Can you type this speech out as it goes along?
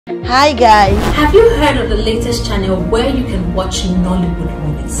Hi guys! Have you heard of the latest channel where you can watch Nollywood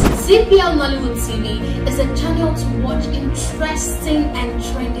movies? ZPL Nollywood TV is a channel to watch interesting and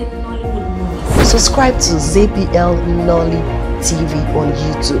trending Nollywood movies. Subscribe to ZPL Nolly TV on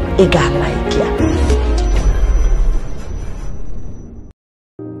YouTube. Ega like ya.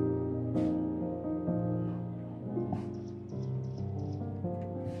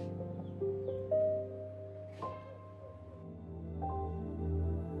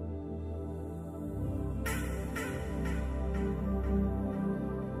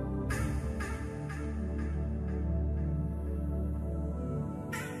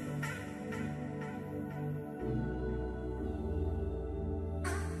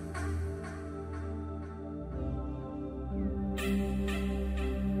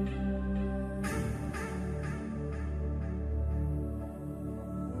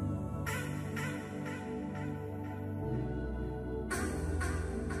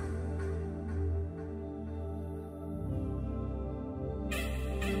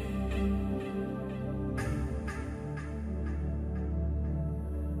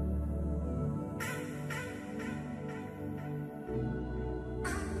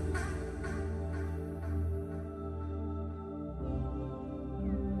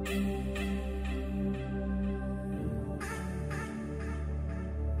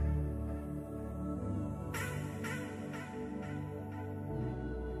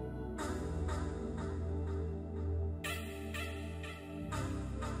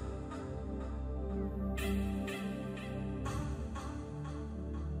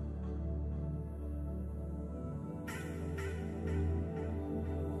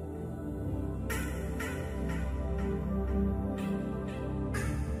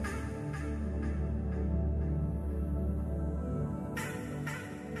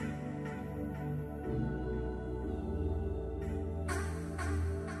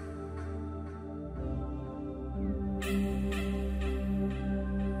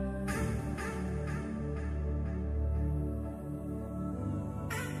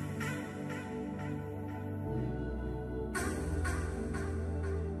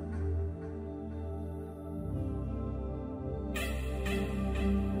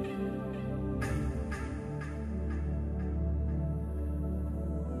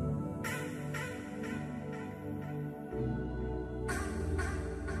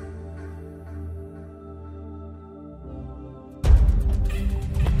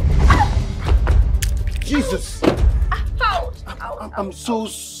 Jesus! I'm so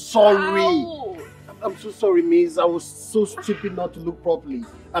sorry. Ow. I'm so sorry, miss. I was so stupid not to look properly.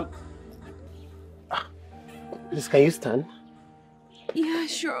 Please, can you stand? Yeah,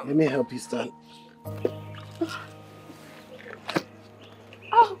 sure. Let me help you stand.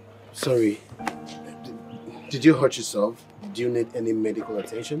 Oh. Sorry. Did you hurt yourself? Do you need any medical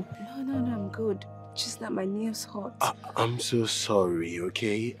attention? No, I'm good. Just that my nails hurt. I'm so sorry,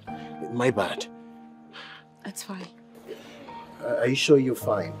 okay? My bad. That's fine. Are you sure you're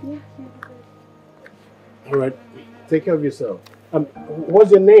fine? Yeah. Alright. Take care of yourself.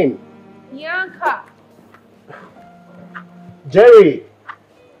 What's your name? Bianca. Jerry!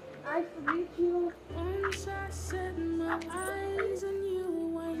 Nice to meet you.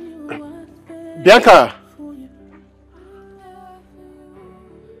 Bianca!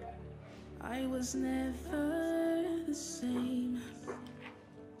 I was never the same.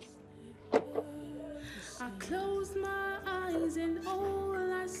 I close my eyes and all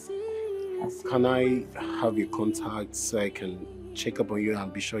I see is Can I have your contact so I can check up on you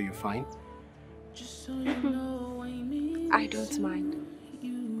and be sure you're fine? just so you know I don't mind.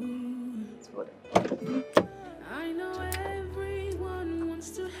 I know everyone wants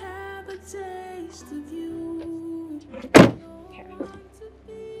to have a taste of you.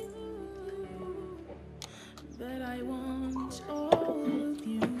 But I want all of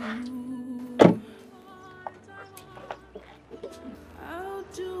you. I'll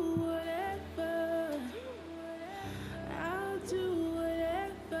do whatever. I'll do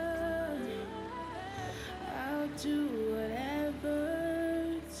whatever. I'll do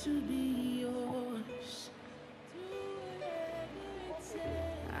whatever to be yours.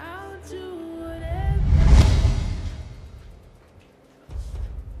 I'll do whatever.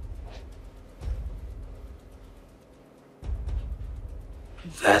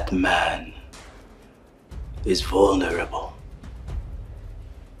 That man is vulnerable.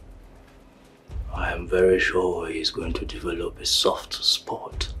 I am very sure he is going to develop a soft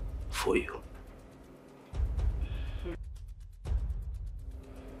spot for you.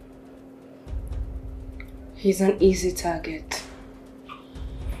 He's an easy target.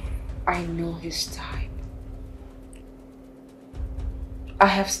 I know his type. I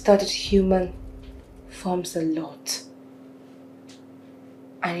have studied human forms a lot.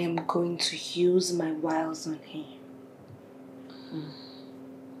 I am going to use my wiles on him.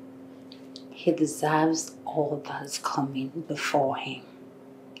 He deserves all that's coming before him.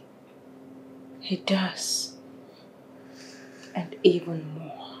 He does. And even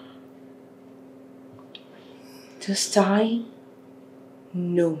more. This time,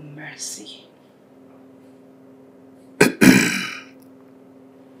 no mercy.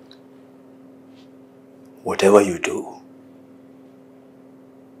 Whatever you do,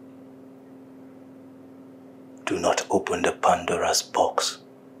 do not open the Pandora's box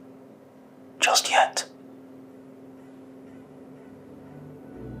just yet.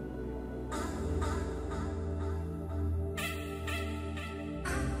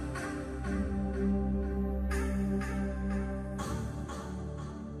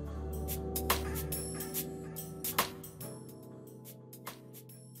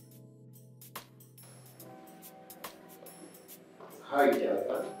 Hi,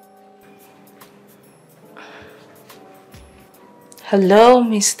 Jonathan. Hello,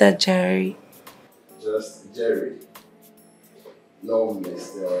 Mr. Jerry. Just Jerry. No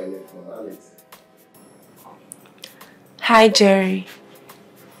Mr. or any formality. Hi, Jerry.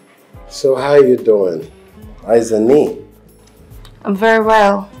 So how you doing? How's the knee? I'm very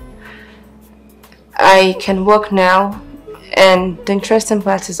well. I can walk now, and the interesting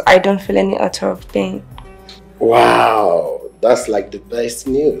part is I don't feel any utter of pain. Wow, that's like the best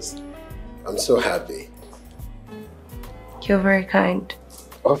news. I'm so happy. You're very kind.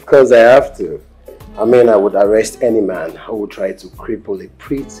 Of course I have to. I mean, I would arrest any man who would try to cripple a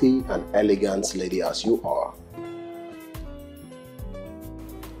pretty and elegant lady as you are.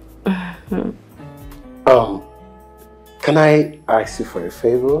 Can I ask you for a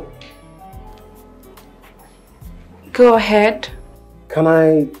favor? Go ahead. Can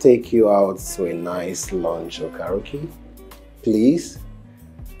I take you out to a nice lunch or karaoke? Please?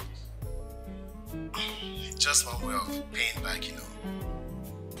 It's just one way of paying back, you know.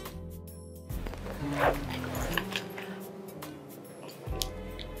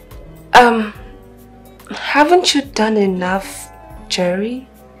 Haven't you done enough, Jerry?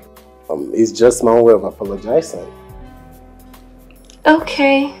 It's just my way of apologizing.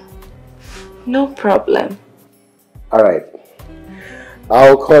 Okay. No problem. Alright.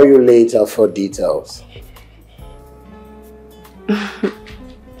 I'll call you later for details.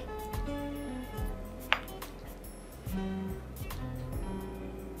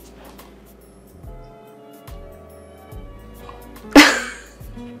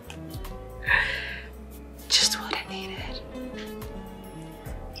 Just what I needed.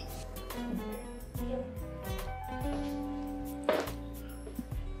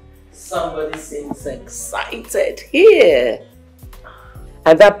 Somebody seems excited here.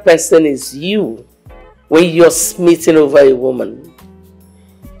 And that person is you when you're smitten over a woman.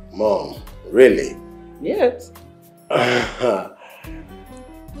 Mom, really? Yes.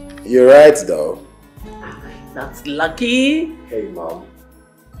 You're right though. That's lucky. Hey Mom,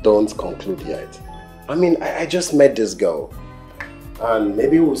 don't conclude yet. I mean, I just met this girl. And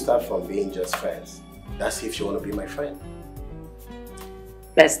maybe we'll start from being just friends. That's if you want to be my friend.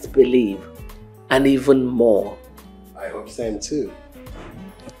 Best believe. And even more. I hope same too.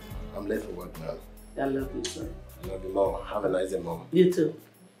 I'm late for work now. I love you, sir. I love you, Mom. Have a nice day, Mom. You too.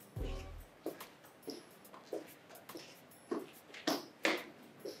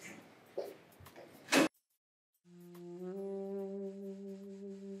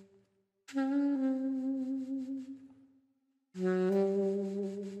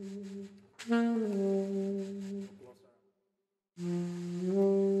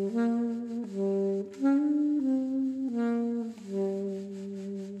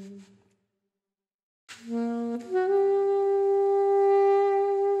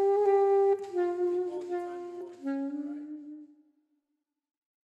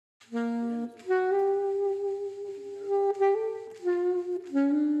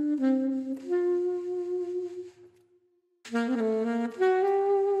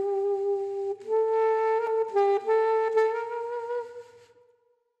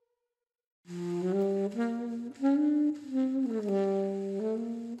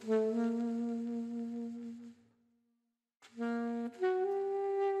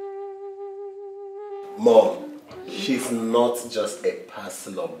 Mom, she's not just a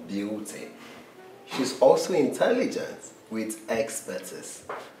parcel of beauty. She's also intelligent with expertise.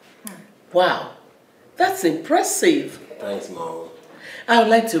 Wow, that's impressive. Thanks, Mom. I would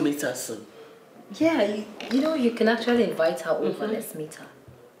like to meet her soon. Yeah, you know, you can actually invite her over. Let's meet her.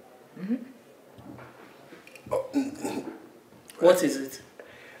 What is it?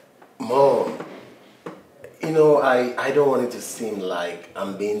 I don't want it to seem like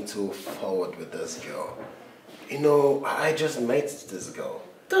I'm being too forward with this girl. You know, I just met this girl.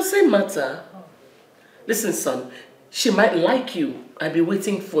 Doesn't matter. Listen, son, she might like you. I'll be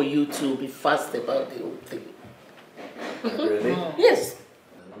waiting for you to be fast about the whole thing. Really? Yes.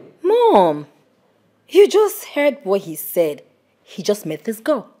 Mom, you just heard what he said. He just met this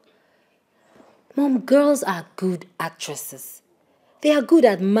girl. Mom, girls are good actresses. They are good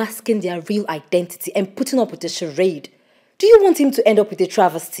at masking their real identity and putting up with a charade. Do you want him to end up with a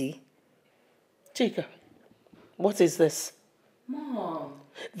travesty? Chica, what is this? Mom.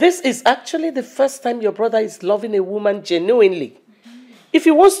 This is actually the first time your brother is loving a woman genuinely. If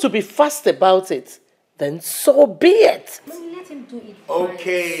he wants to be fast about it, then so be it. Mommy, let him do it.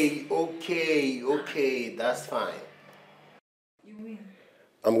 Okay, that's fine. You win.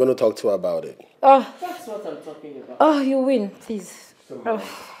 I'm going to talk to her about it. Oh, That's what I'm talking about. oh, you win, please.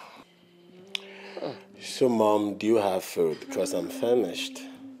 So, Mom, do you have food? Because I'm famished.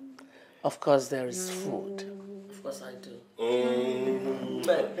 Of course there is food. Of course I do.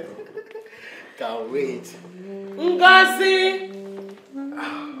 Can't wait. Ngozi!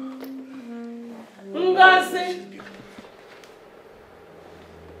 Ngozi!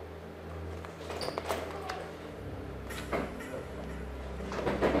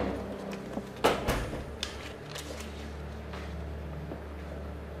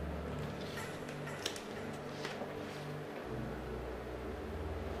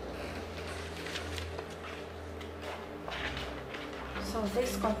 So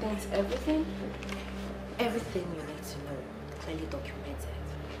this contains everything? Everything you need to know, clearly documented.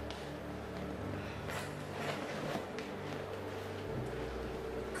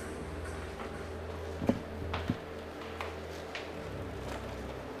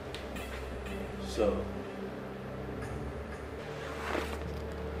 So,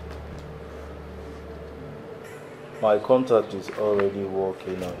 my contact is already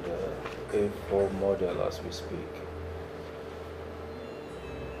working on the A4 model as we speak.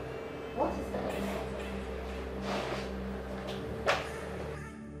 What is that?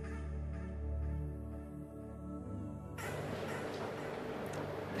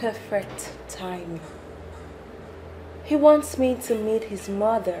 Perfect timing. He wants me to meet his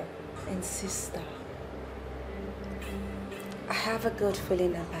mother and sister. I have a good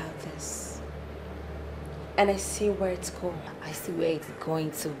feeling about this. And I see where it's going. I see where it's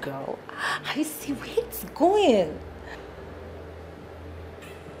going to go. I see where it's going.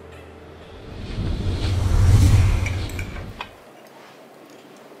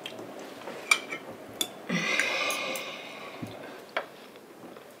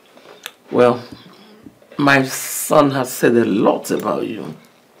 Well, my son has said a lot about you.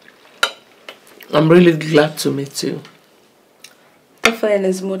 I'm really glad to meet you. The feeling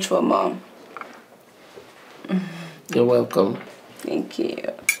is mutual, Mom. You're welcome. Thank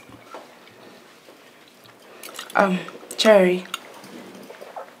you. Cherry,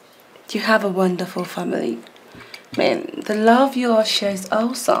 you have a wonderful family. Man, the love you all share is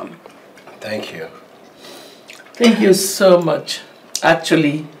awesome. Thank you. Thank you so much.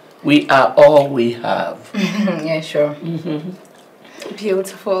 Actually, we are all we have. Yeah, sure.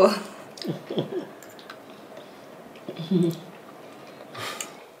 Beautiful.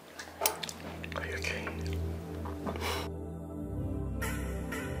 Are you okay?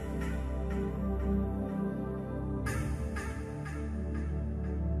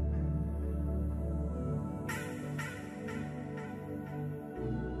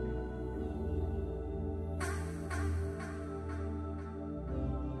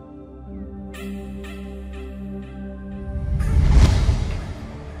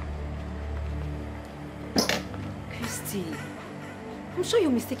 I'm sure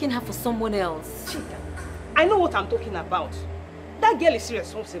you're mistaking her for someone else. I know what I'm talking about. That girl is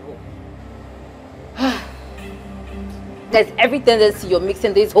irresponsible. There's every tendency you're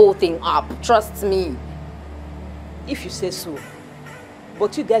mixing this whole thing up. Trust me. If you say so.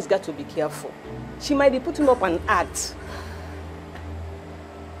 But you guys got to be careful. She might be putting up an act.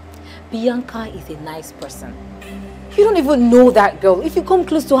 Bianca is a nice person. You don't even know that girl. If you come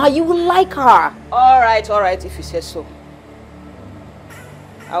close to her, you will like her. All right, if you say so.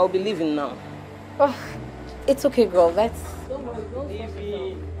 I will be leaving now. Oh, it's okay, girl. Let's... Don't worry, don't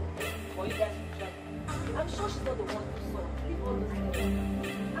worry. I'm sure she's not the one who saw. Leave all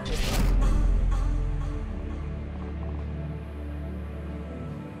this.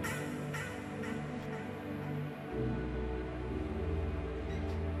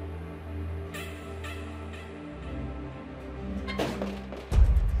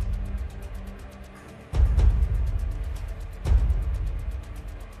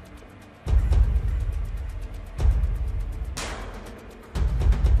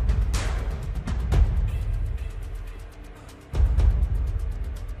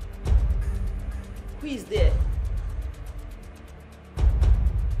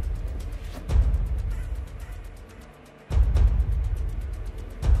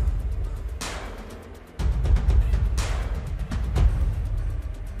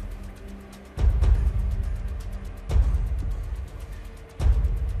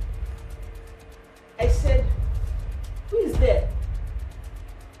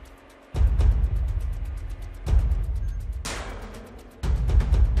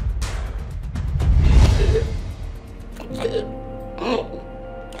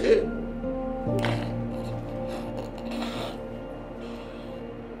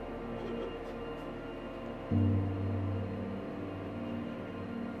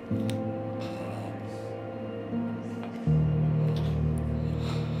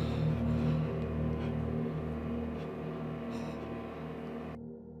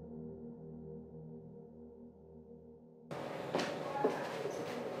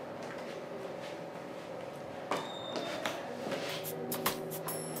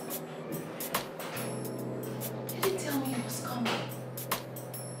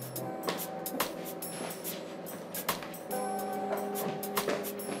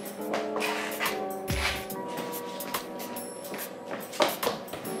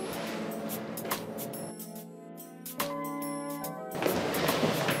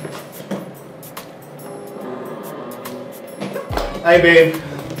 Hi, babe.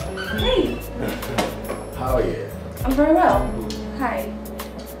 Hey. How are you? I'm very well. Hi.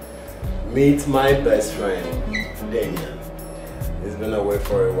 Meet my best friend, Daniel. He's been away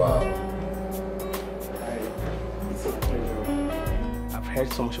for a while. Hi. It's a pleasure. I've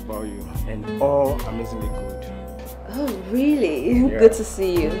heard so much about you and all amazingly good. Oh, really? Yeah. Good to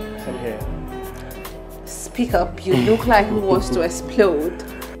see you. Same here. Speak up. You look like who wants to explode.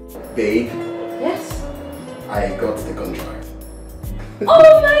 Babe, Yes. I got the contract.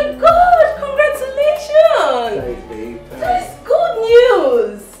 Oh my God! Congratulations! Thanks, babe. That is good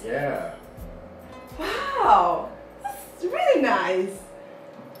news! Yeah. Wow! That's really nice.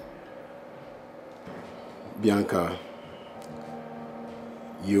 Bianca,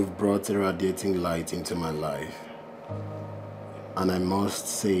 you've brought a radiating light into my life. And I must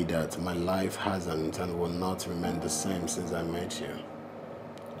say that my life hasn't and will not remain the same since I met you.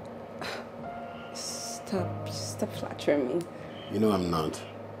 Stop flattering me. You know I'm not.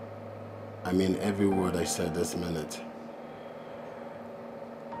 I mean every word I said this minute.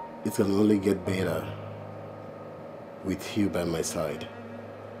 It can only get better with you by my side.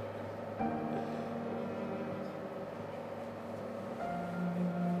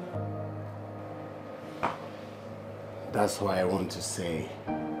 That's why I want to say,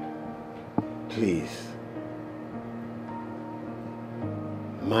 please,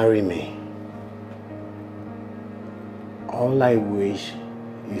 marry me. All I wish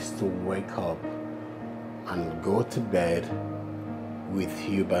is to wake up and go to bed with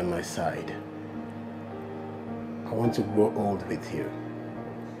you by my side. I want to grow old with you.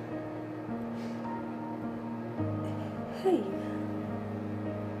 Hey.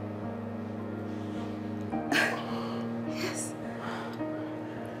 Yes.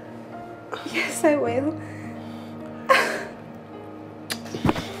 Yes, I will.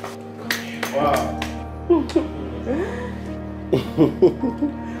 Wow.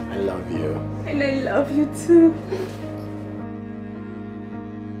 I love you. And I love you too.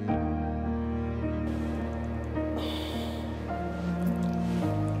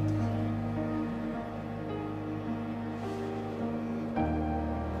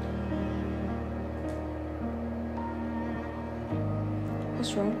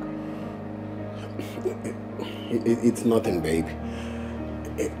 What's wrong? It's nothing, babe.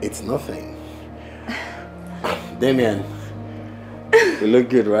 It's nothing. Damien, you look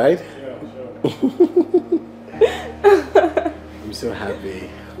good, right? Yeah, sure. I'm so happy.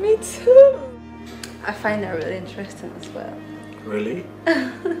 Me too. I find that really interesting as well. Really?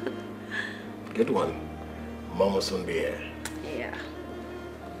 Good one. Mom will soon be here. Yeah.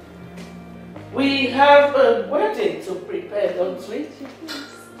 We have a wedding to prepare, don't we?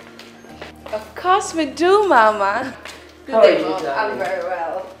 Of course we do, Mama. Good How day, are you, Mom. darling? I'm very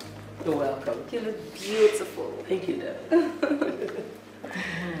well. You're welcome. You look beautiful. Thank you, darling.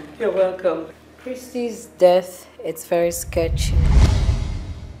 You're welcome. Christy's death, it's very sketchy.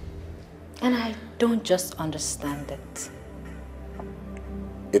 And I don't just understand it.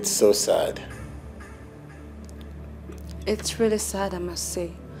 It's so sad. It's really sad, I must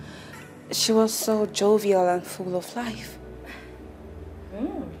say. She was so jovial and full of life.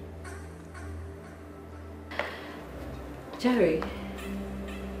 Jerry,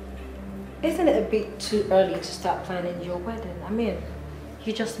 isn't it a bit too early to start planning your wedding? I mean,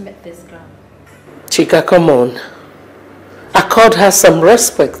 you just met this girl. Chica, come on. Accord her some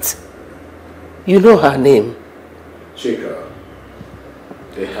respect. You know her name. Chica,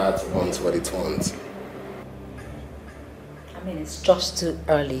 the heart wants what it wants. I mean, it's just too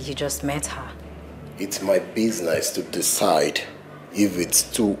early. You just met her. It's my business to decide if it's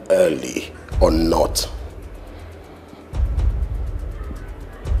too early or not.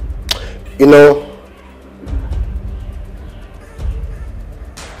 You know,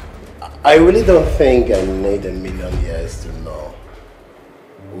 I really don't think I need 1,000,000 years to know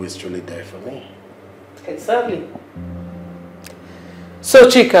is truly there for me. Exactly. So,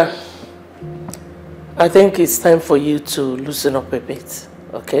 Chika, I think it's time for you to loosen up a bit,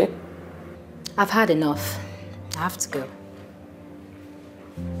 okay? I've had enough. I have to go.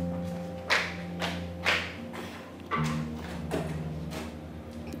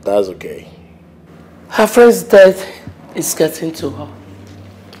 That's okay. Her friend's death is getting to her.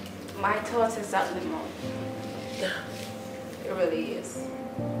 My thoughts exactly, Mom. Yeah. It really is.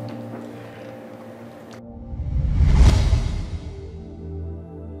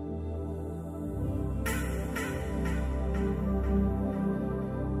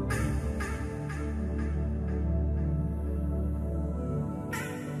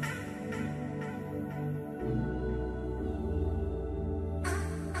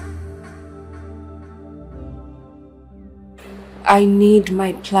 I need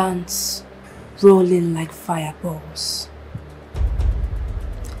my plants rolling like fireballs.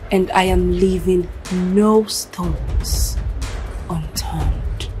 And I am leaving no stones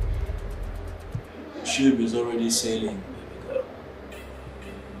unturned. Ship is already sailing, baby girl.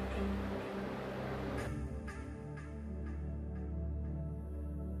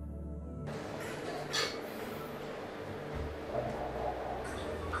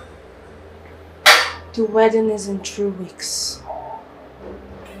 The wedding is in 3 weeks.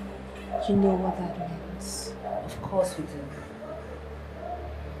 You know what that means. Of course we do.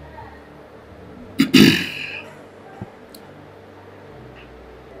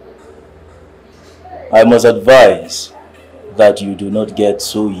 I must advise that you do not get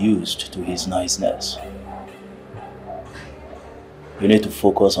so used to his niceness. You need to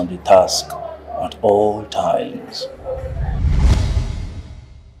focus on the task at all times.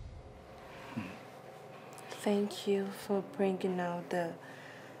 Thank you for bringing out the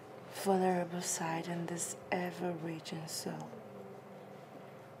vulnerable side in this ever-raging soul.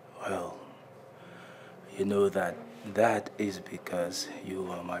 Well, you know that is because you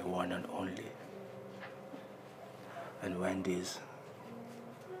are my one and only. And when this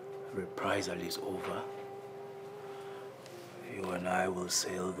reprisal is over, you and I will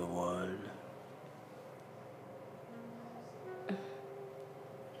sail the world.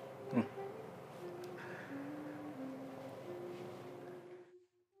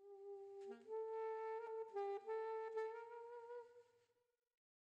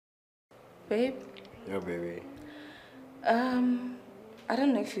 Babe? Yeah, baby. I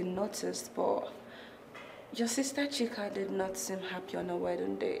don't know if you noticed, but your sister Chika did not seem happy on her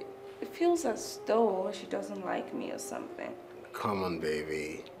wedding day. It feels as though she doesn't like me or something. Come on,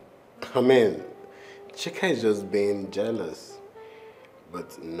 baby. I mean, Chika is just being jealous.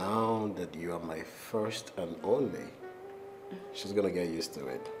 But now that you are my first and only, she's gonna get used to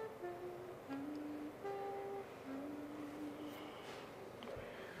it.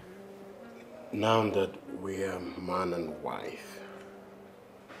 Now that we are man and wife,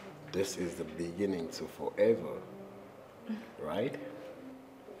 this is the beginning to forever, right?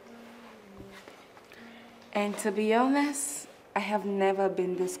 And to be honest, I have never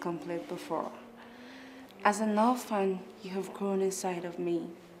been this complete before. As an orphan, you have grown inside of me.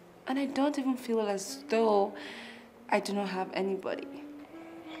 And I don't even feel as though I do not have anybody.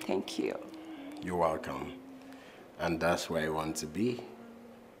 Thank you. You're welcome. And that's where I want to be.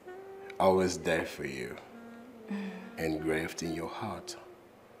 Always there for you. Engraved in your heart.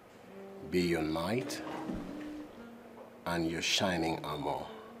 Be your knight and your shining armor.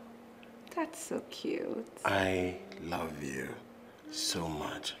 That's so cute. I love you so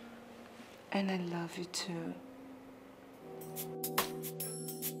much. And I love you too.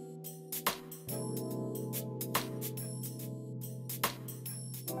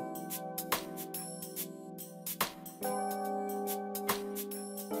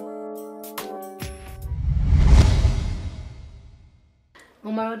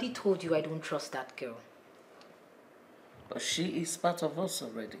 Mom, I already told you I don't trust that girl. But she is part of us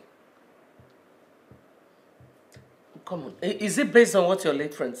already. Come on, is it based on what your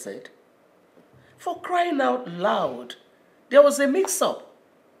late friend said? For crying out loud, there was a mix-up.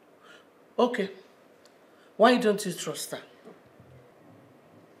 Okay, why don't you trust her?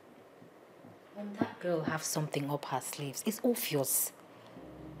 Mom, that girl has something up her sleeves. It's obvious.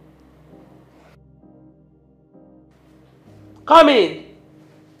 Come in.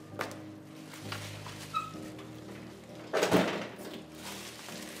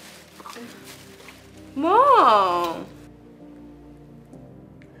 Mom!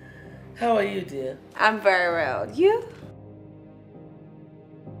 How are you, dear? I'm very well. You?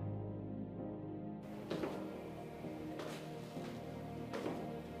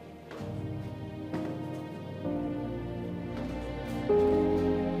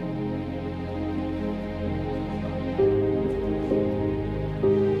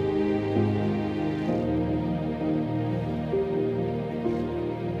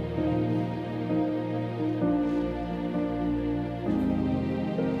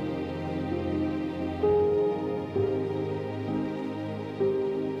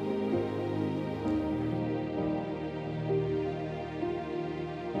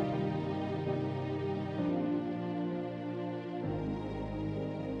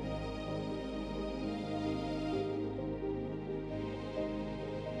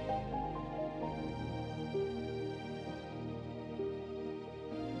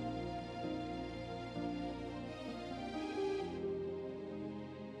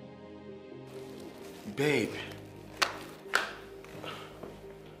 Babe.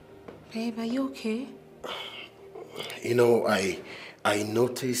 Babe, are you okay? You know, I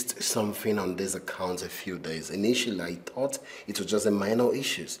noticed something on this account a few days. Initially, I thought it was just a minor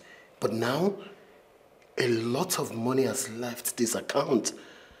issues. But now, a lot of money has left this account.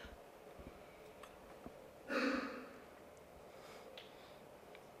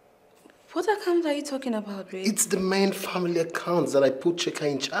 What account are you talking about, babe? It's the main family account that I put Chika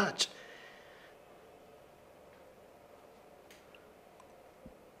in charge.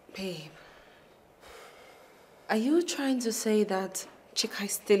 Babe, are you trying to say that Chika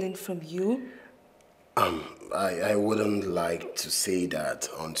is stealing from you? I wouldn't like to say that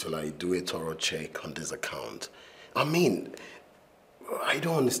until I do a thorough check on this account. I mean, I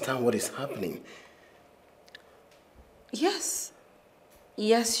don't understand what is happening. Yes.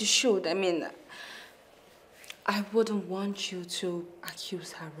 Yes, you should. I mean, I wouldn't want you to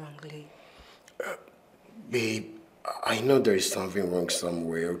accuse her wrongly. Babe, I know there is something wrong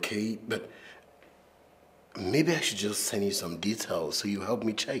somewhere, okay? But maybe I should just send you some details so you help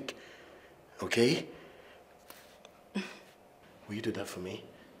me check, okay? Will you do that for me?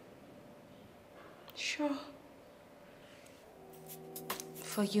 Sure.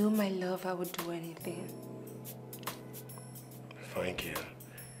 For you, my love, I would do anything. Thank you.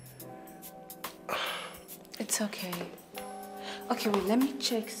 It's okay. Okay, well, let me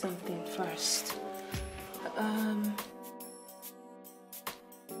check something first.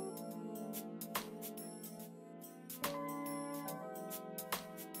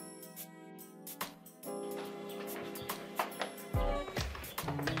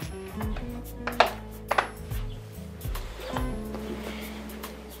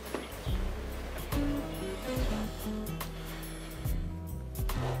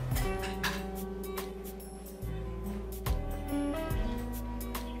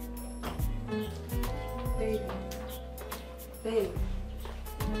 Babe,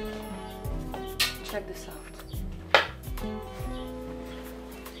 check this out.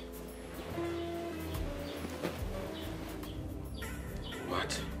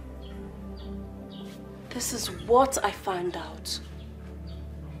 What? This is what I found out.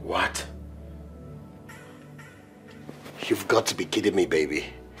 What? You've got to be kidding me, baby.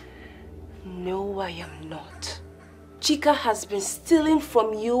 No, I am not. Chika has been stealing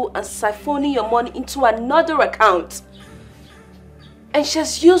from you and siphoning your money into another account. And she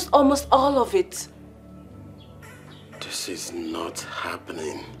has used almost all of it. This is not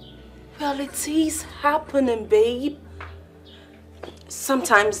happening. Well, it is happening, babe.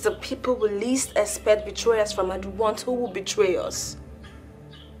 Sometimes the people we least expect betray us from are the ones who will betray us.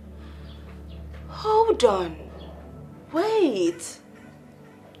 Hold on. Wait.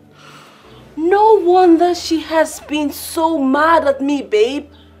 No wonder she has been so mad at me, babe.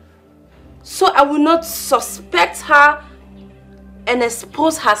 So I will not suspect her and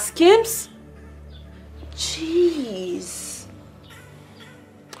expose her schemes? Jeez.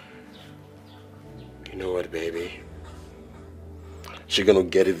 You know what, baby? She's gonna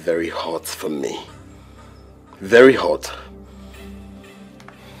get it very hot from me. Very hot.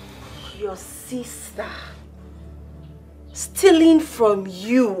 Your sister stealing from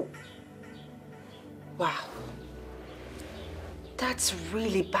you. Wow. That's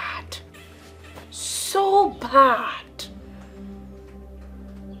really bad. So bad.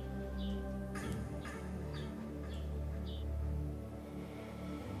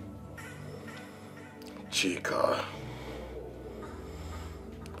 Chika.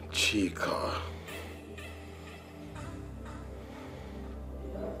 Chika.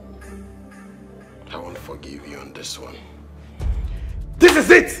 I won't forgive you on this one. This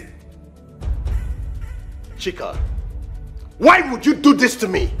is it! Chika, why would you do this to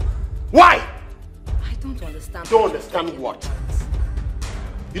me? Why? I don't understand. Don't understand what?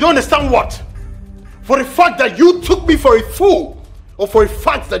 You don't understand what? For the fact that you took me for a fool, or for the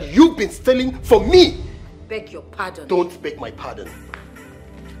fact that you've been stealing from me? Beg your pardon. Don't beg my pardon.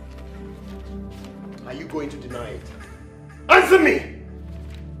 Are you going to deny it? Answer me!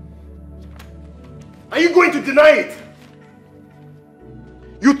 Are you going to deny it?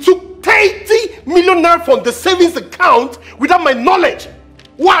 You took 30 million naira from the savings account without my knowledge.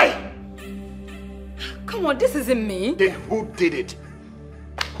 Why? Come on, this isn't me. Then who did it?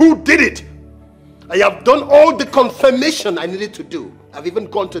 Who did it? I have done all the confirmation I needed to do. I've even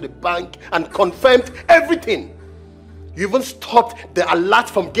gone to the bank and confirmed everything. You even stopped the alert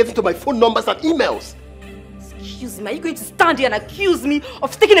from getting to my phone numbers and emails. Excuse me, are you going to stand here and accuse me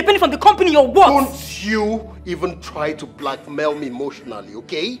of taking a penny from the company or what? Don't you even try to blackmail me emotionally,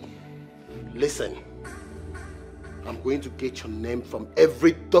 okay? Listen, I'm going to get your name from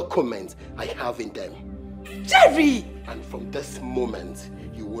every document I have in them. Jerry! And from this moment,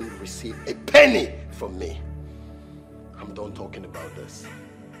 you won't receive a penny from me. I'm done talking about this.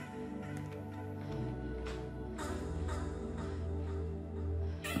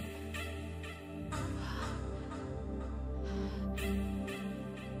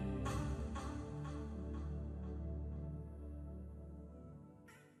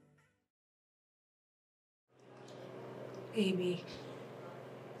 Baby,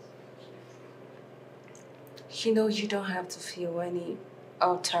 you know you don't have to feel any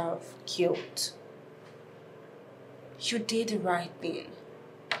outer of guilt. You did the right thing.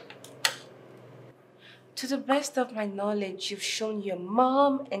 To the best of my knowledge, you've shown your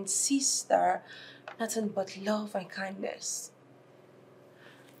mom and sister nothing but love and kindness.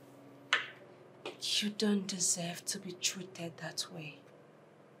 You don't deserve to be treated that way.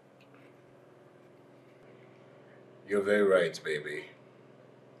 You're very right, baby.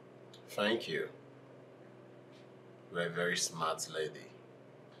 Thank you. You're a very smart lady.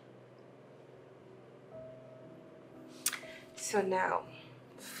 So now,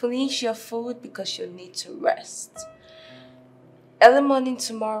 finish your food because you need to rest. Early morning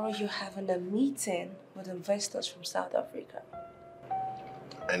tomorrow, you're having a meeting with investors from South Africa.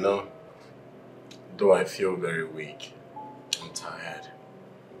 I know. Though I feel very weak. I'm tired.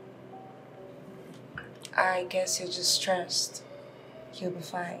 I guess you're just stressed. You'll be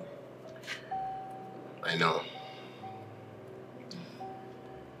fine. I know.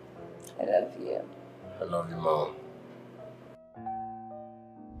 I love you. I love you, Mom.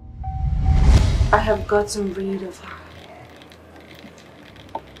 I have gotten rid of her.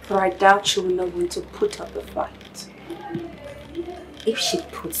 But I doubt she will not want to put up the fight. If she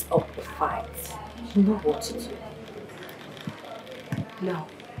puts up the fight, you know what to do. No.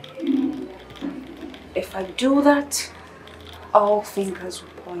 If I do that, all fingers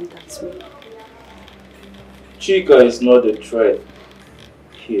will point at me. Chica is not a threat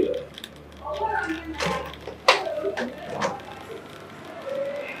here.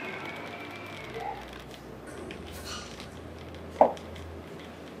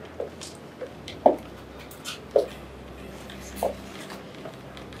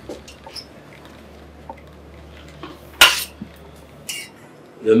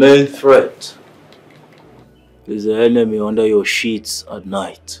 The main threat is the enemy under your sheets at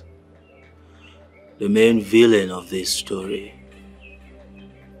night. The main villain of this story.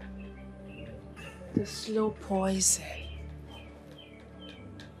 The slow poison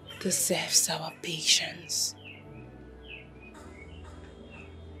deserves our patience.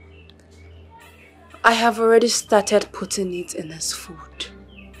 I have already started putting it in his food.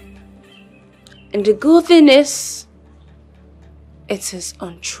 And the good thing is, it is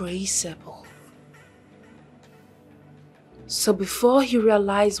untraceable. So before he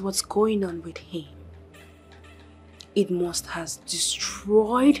realizes what's going on with him, it must have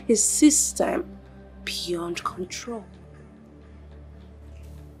destroyed his system beyond control.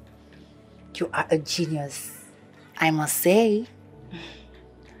 You are a genius, I must say.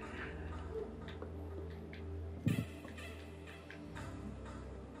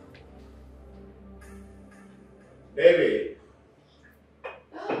 Baby.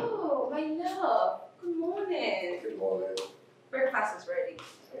 Oh, my love. Good morning. Good morning. Breakfast is ready.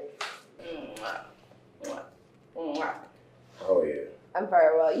 How are you? I'm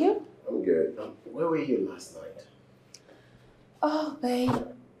very well. You? I'm good. Where were you last night? Oh, babe.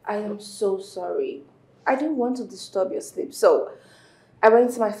 I am so sorry. I didn't want to disturb your sleep, so I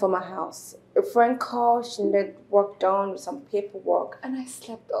went to my former house. A friend called, she needed work done with some paperwork, and I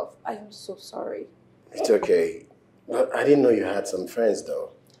slept off. I am so sorry. It's okay. But I didn't know you had some friends,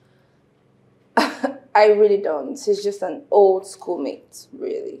 though. I really don't. He's just an old schoolmate,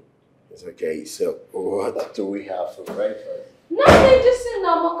 really. It's okay. So, what do we have for breakfast? Nothing, just a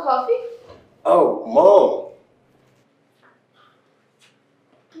normal coffee. Oh, Mom.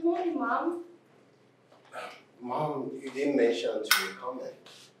 Good morning, Mom. Mom, you didn't mention to me coming.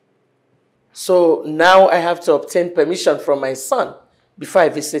 So now I have to obtain permission from my son before I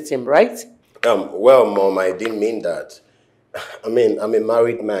visit him, right? Well, Mom, I didn't mean that. I mean, I'm a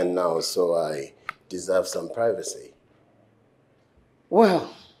married man now, so I deserve some privacy.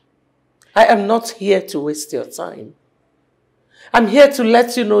 Well, I am not here to waste your time. I'm here to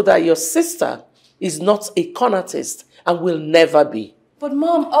let you know that your sister is not a con artist and will never be. But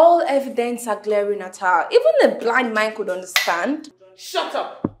Mom, all evidence are glaring at her. Even a blind man could understand. Shut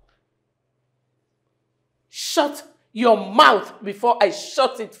up! Shut your mouth before I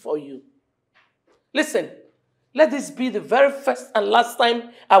shut it for you. Listen, let this be the very first and last time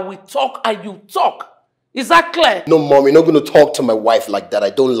I will talk and you talk. Is that clear? No, Mom, you're not going to talk to my wife like that. I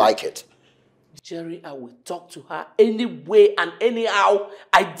don't like it. Jerry, I will talk to her any way and anyhow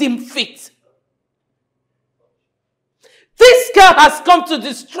I deem fit. This girl has come to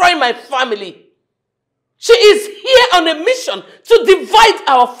destroy my family. She is here on a mission to divide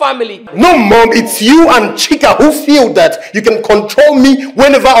our family. No, Mom, it's you and Chika who feel that you can control me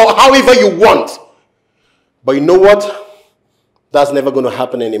whenever or however you want. But you know what? That's never going to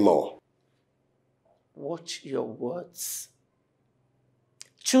happen anymore. Watch your words.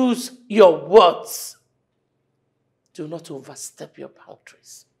 Choose your words. Do not overstep your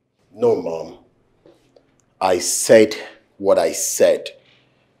boundaries. No, Mom. I said what I said.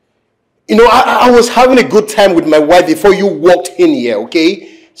 You know, I was having a good time with my wife before you walked in here,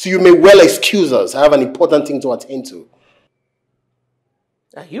 okay? So you may well excuse us. I have an important thing to attend to.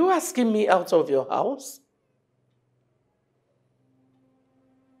 Are you asking me out of your house?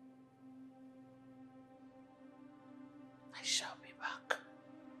 I shall be back.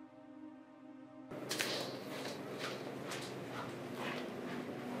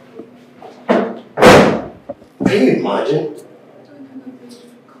 Can you imagine?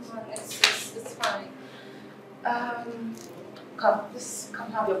 Come on, it's fine.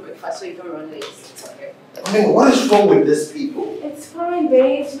 Come have your breakfast so you don't run late. It's okay. I mean, what is wrong with these people? It's fine,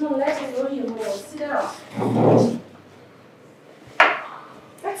 babe. No, let it go your way. Sit down.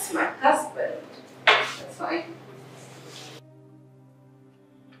 That's my husband. That's fine.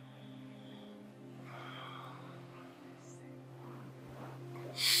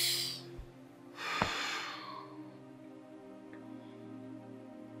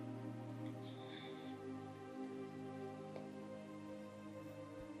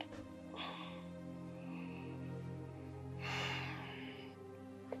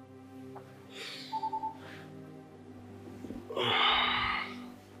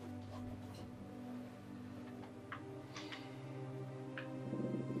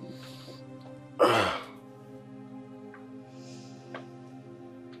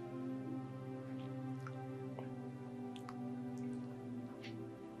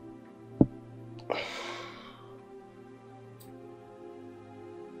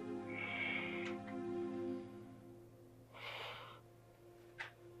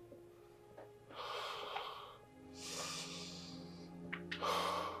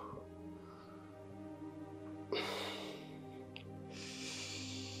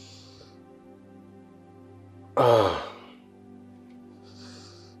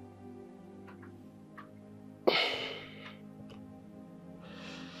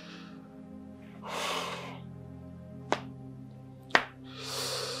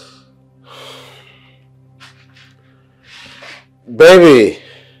 Baby.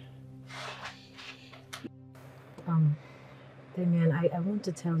 Damien, I want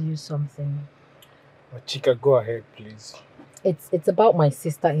to tell you something. Chika, go ahead, please. It's about my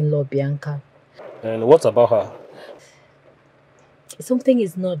sister-in-law, Bianca. And what about her? Something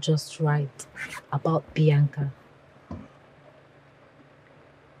is not just right about Bianca.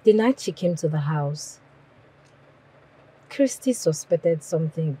 The night she came to the house, Christy suspected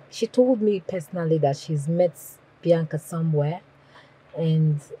something. She told me personally that she's met Bianca somewhere,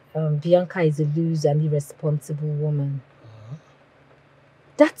 and Bianca is a loose and irresponsible woman.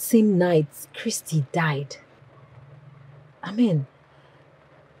 That same night, Christy died. I mean,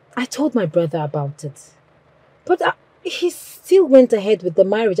 I told my brother about it, but he still went ahead with the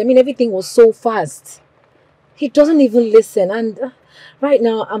marriage. I mean, everything was so fast. He doesn't even listen, and right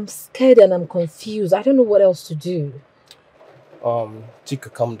now I'm scared and I'm confused. I don't know what else to do.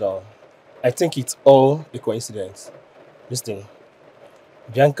 Chika, calm down. I think it's all a coincidence. Listen,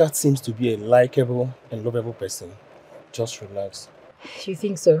 Bianca seems to be a likable and lovable person. Just relax. You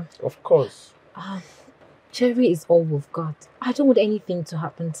think so? Of course. Jerry is all we've got. I don't want anything to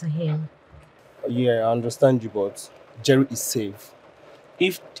happen to him. Yeah, I understand you, but Jerry is safe.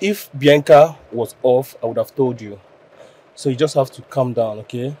 If Bianca was off, I would have told you. So you just have to calm down,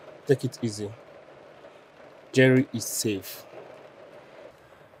 okay? Take it easy. Jerry is safe.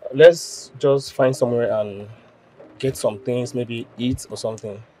 Let's just find somewhere and get some things, maybe eat or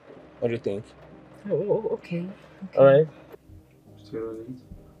something. What do you think? Oh, okay. All right.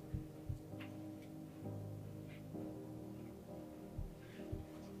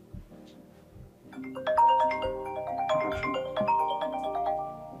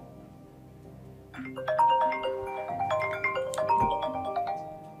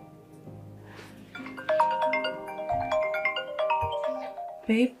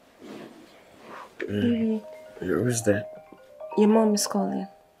 Babe? Baby? Who's that? Your mom is calling.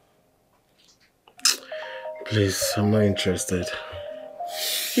 Please, I'm not interested.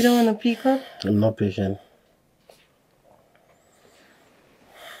 You don't want to pick up? I'm not patient.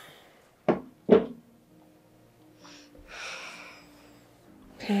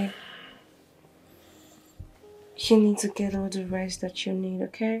 Okay. You need to get all the rest that you need,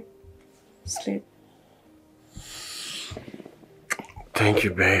 okay? Sleep. Thank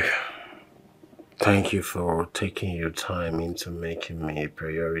you, babe. Thank you for taking your time into making me a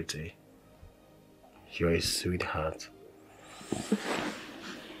priority. You're a sweetheart.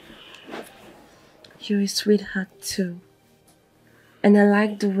 You're a sweetheart too. And I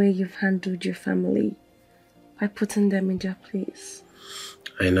like the way you've handled your family by putting them in their place.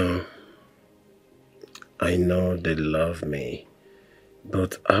 I know they love me.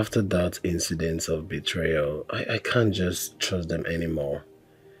 But after that incident of betrayal, I can't just trust them anymore.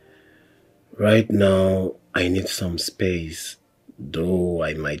 Right now, I need some space. Though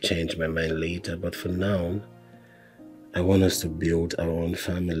I might change my mind later, but for now, I want us to build our own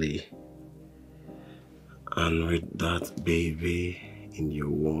family. And with that baby in your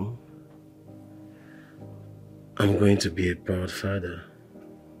womb, I'm going to be a proud father.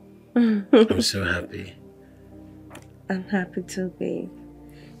 I'm so happy. I'm happy too, babe.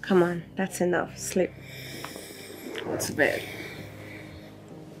 Come on, that's enough. Sleep. Go to bed.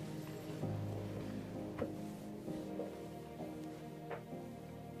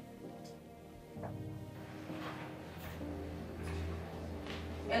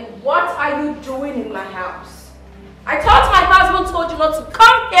 And what are you doing in my house? I thought my husband told you not to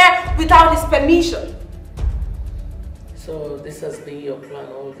come here without his permission. So this has been your plan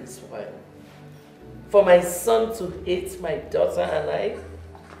all this while? For my son to hate my daughter and I?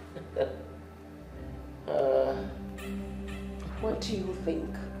 What do you think?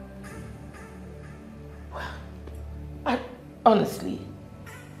 Well, honestly,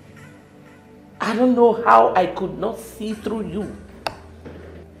 I don't know how I could not see through you.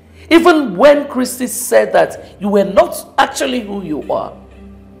 Even when Christy said that you were not actually who you are,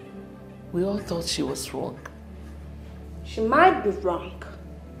 we all thought she was wrong. She might be wrong.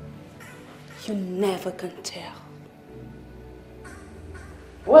 You never can tell.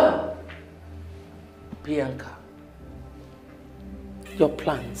 Well, Bianca, your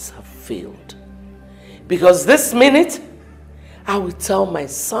plans have failed. Because this minute, I will tell my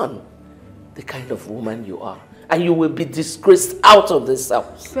son the kind of woman you are. And you will be disgraced out of this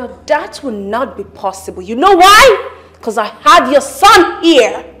house. Well, that will not be possible. You know why? Because I had your son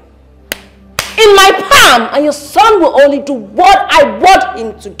here in my palm, and your son will only do what I want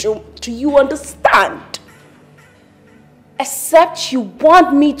him to do. Do you understand? Except you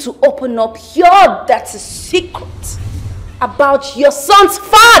want me to open up your dirty secret about your son's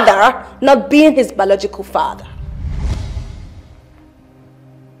father not being his biological father.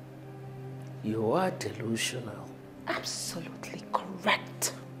 You are delusional. Absolutely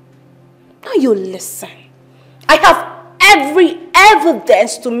correct. Now you listen. I have every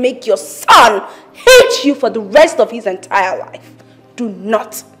evidence to make your son hate you for the rest of his entire life. Do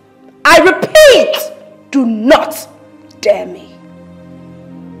not, I repeat, do not dare me.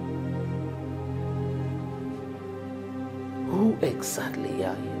 Who exactly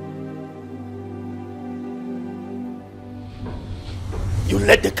are you? You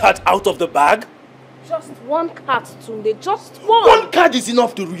let the cat out of the bag? Just one cat, Tunde, just one. One cat is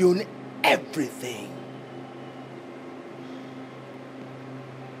enough to ruin everything.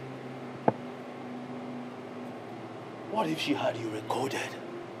 What if she had you recorded?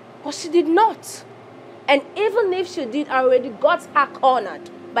 But she did not. And even if she did, I already got her cornered.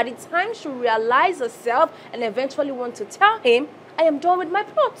 By the time she realized herself and eventually want to tell him, I am done with my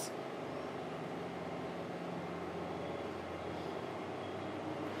plot.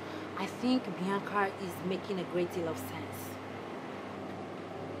 I think Bianca is making a great deal of sense.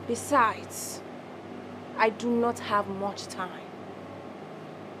 Besides, I do not have much time.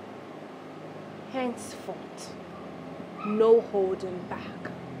 Henceforth, no holding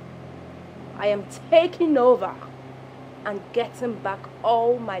back. I am taking over and getting back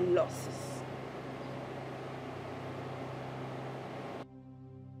all my losses.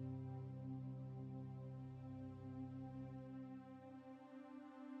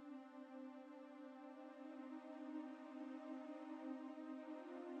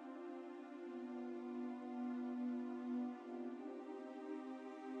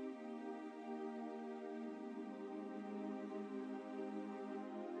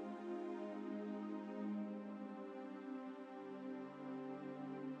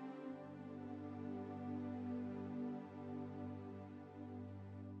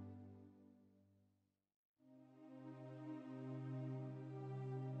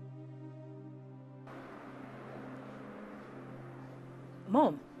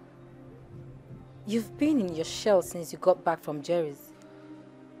 Mom, you've been in your shell since you got back from Jerry's.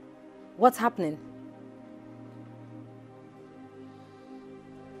 What's happening?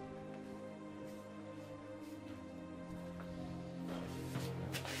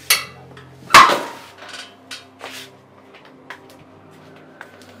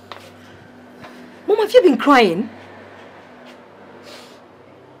 Mom, have you been crying?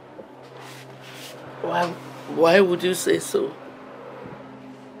 Why would you say so?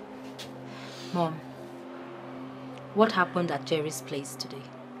 Mom, what happened at Jerry's place today?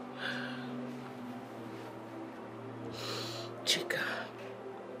 Chica,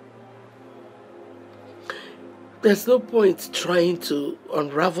 there's no point trying to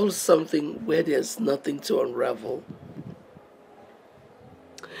unravel something where there's nothing to unravel.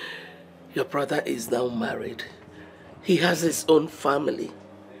 Your brother is now married. He has his own family.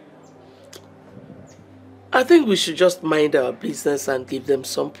 I think we should just mind our business and give them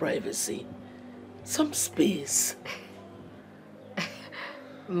some privacy. Some space.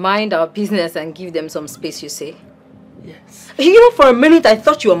 Mind our business and give them some space, you say? Yes. You know, for a minute I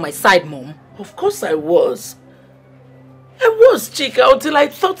thought you were on my side, Mom. Of course I was. I was, Chica, until I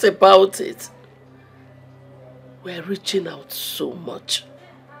thought about it. We're reaching out so much.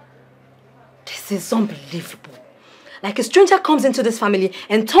 This is unbelievable. Like a stranger comes into this family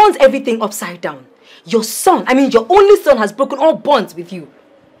and turns everything upside down. Your son, your only son, has broken all bonds with you.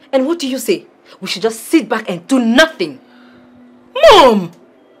 And what do you say? We should just sit back and do nothing. Mom!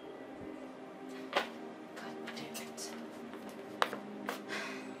 God damn it.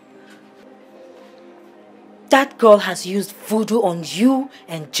 That girl has used voodoo on you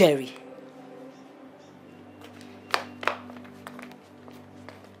and Jerry.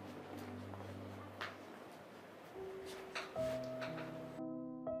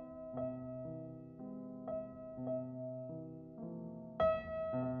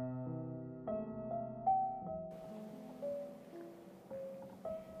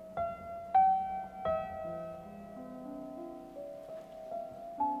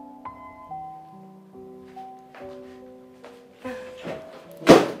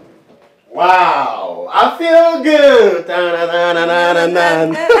 Wow, I feel good.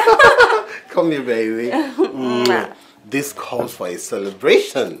 Come here, baby. This calls for a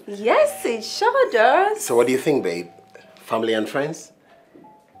celebration. Yes, it sure does. So what do you think, babe? Family and friends?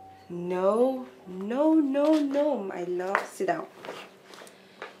 No, my love. Sit down.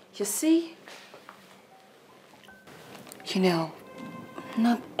 You see,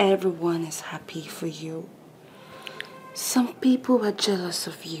 not everyone is happy for you. Some people are jealous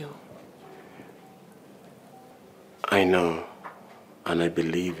of you. I know, and I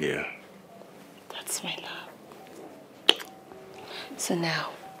believe you. That's my love. So now,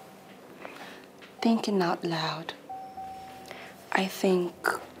 thinking out loud, I think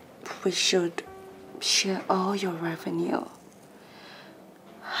we should share all your revenue.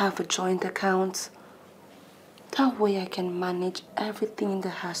 Have a joint account. That way I can manage everything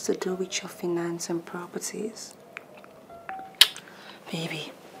that has to do with your finance and properties.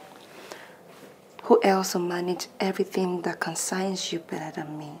 Baby, who else will manage everything that concerns you better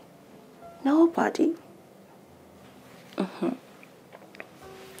than me? Nobody.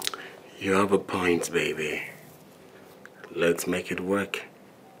 You have a point, baby. Let's make it work.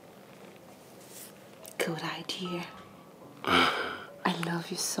 Good idea. I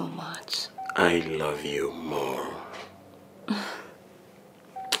love you so much. I love you more.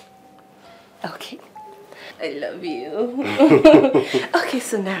 Okay. I love you. Okay,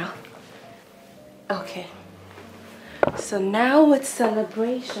 so now. Okay. So now it's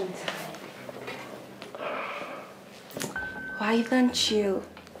celebration time. Why don't you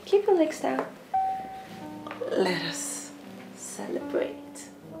keep your legs down? Let us celebrate.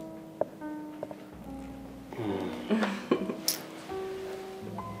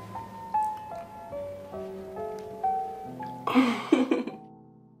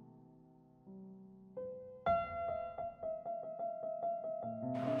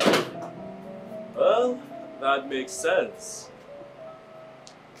 Well, that makes sense.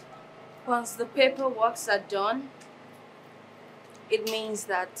 Once the paperwork are done, it means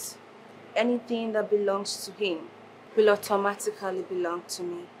that anything that belongs to him will automatically belong to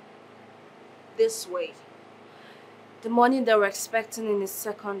me. This way, the money that we're expecting in his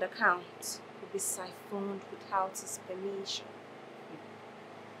second account will be siphoned without his permission.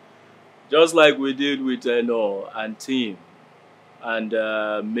 Just like we did with Eno and Tim and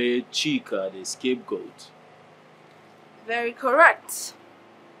made Chika the scapegoat. Very correct.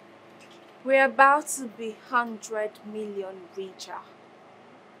 We're about to be 100 million richer.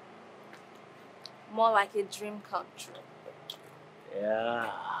 More like a dream come true. Yeah.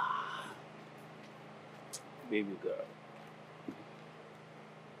 Baby girl.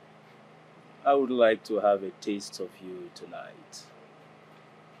 I would like to have a taste of you tonight.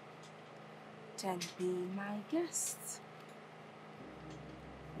 Then be my guest.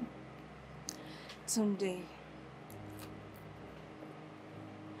 Tunde,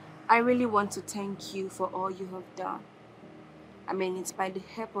 I really want to thank you for all you have done. I mean, it's by the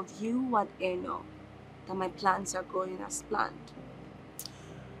help of you and Eno that my plans are going as planned.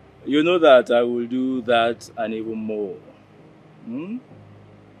 You know that I will do that and even more. Hmm?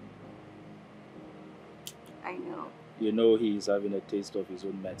 I know. You know he's having a taste of his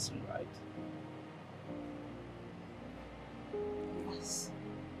own medicine, right? Yes.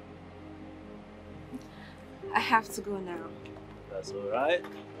 I have to go now. That's all right.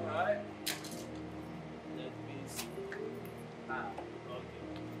 All right. Let me see. Ah, okay.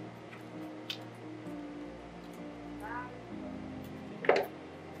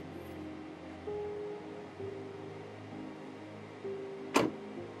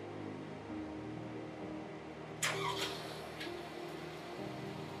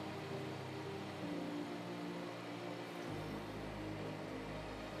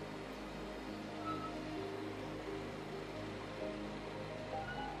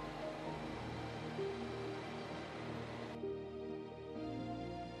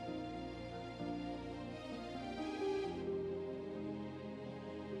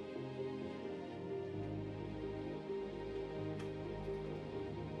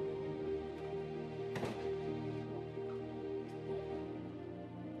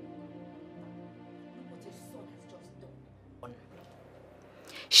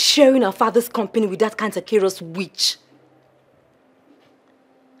 Sharing our father's company with that cantankerous witch.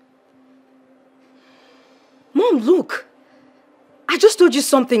 Mom, look. I just told you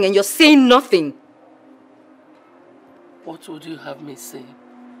something and you're saying nothing. What would you have me say?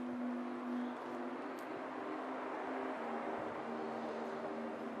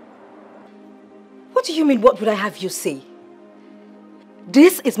 What do you mean, what would I have you say?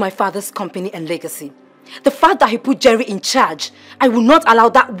 This is my father's company and legacy. The fact that he put Jerry in charge, I will not allow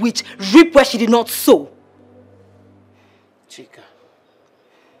that witch reap where she did not sow. Chika,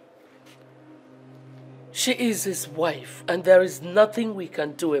 she is his wife and there is nothing we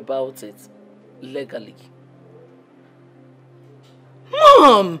can do about it legally.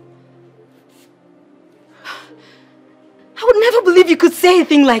 Mom! I would never believe you could say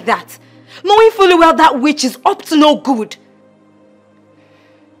anything like that, knowing fully well that witch is up to no good.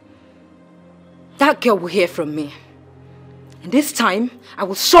 That girl will hear from me. And this time, I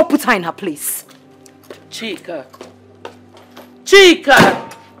will sure put her in her place. Chika! Chika!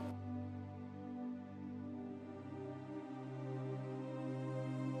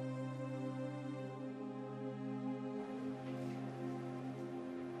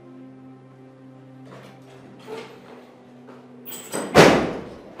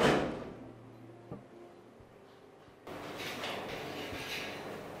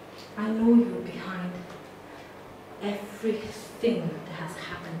 I know you're behind everything that has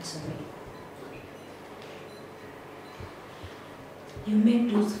happened to me. You made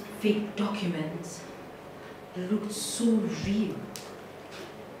those fake documents look so real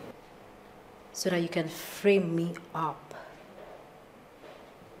so that you can frame me up.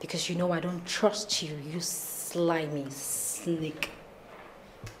 Because you know I don't trust you, you slimy snake.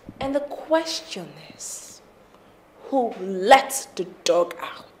 And the question is, who let the dog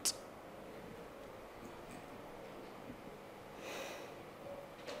out?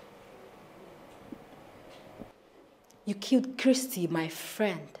 You killed Christy, my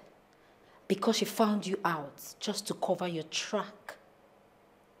friend, because she found you out just to cover your track.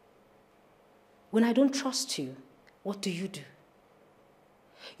 When I don't trust you, what do? You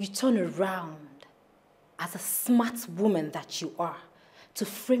turn around as a smart woman that you are to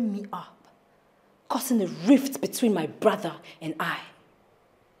frame me up, causing a rift between my brother and I.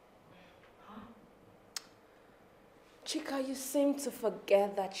 Chika, you seem to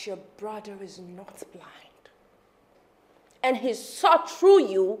forget that your brother is not blind. And he saw through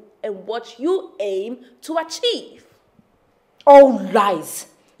you and what you aim to achieve. All lies.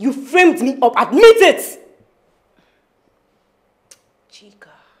 You framed me up. Admit it.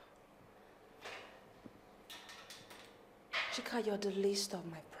 Chika, you're the least of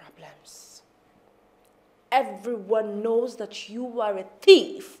my problems. Everyone knows that you are a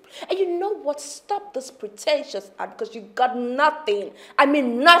thief. And you know what? Stop this pretentious act because you got nothing. I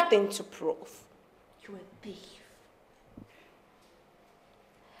mean nothing to prove. You're a thief.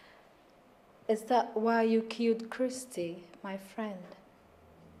 Is that why you killed Christy, my friend?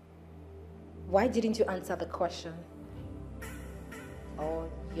 Why didn't you answer the question? Or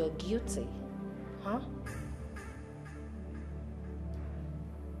you're guilty, huh?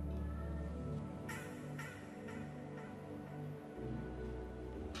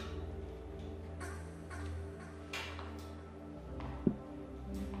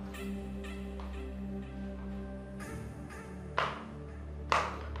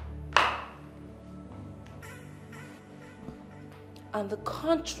 On the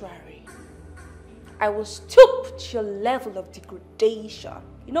contrary, I will stoop to your level of degradation.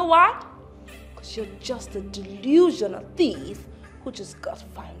 You know why? Because you're just a delusional thief who just got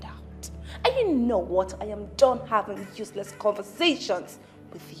found out. And you know what? I am done having useless conversations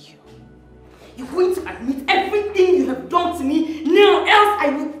with you. You're going to admit everything you have done to me now, else I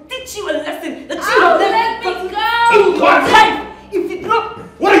will teach you a lesson that you have let never me in your life. If you don't...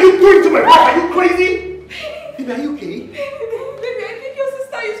 What are you doing to my wife? Are you crazy? Baby, are you okay? Baby, I think your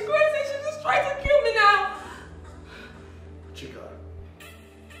sister is crazy. She's just trying to kill me now. Chica,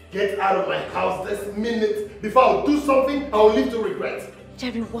 get out of my house this minute before I'll do something I'll live to regret.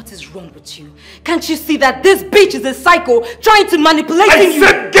 Jerry, what is wrong with you? Can't you see that this bitch is a psycho trying to manipulate you? I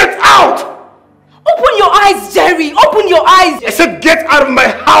said get out! Open your eyes, Jerry! Open your eyes! I said get out of my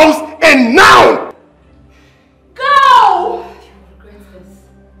house and now! Go! You will regret this.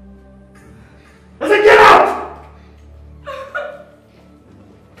 I said get out!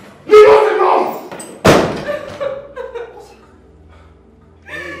 Leave us alone!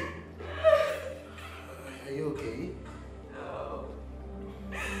 Are you okay? No.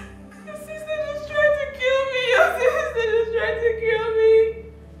 Your sister just tried to kill me. Your sister just tried to kill me.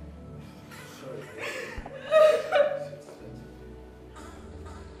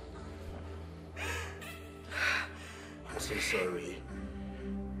 I'm so sorry.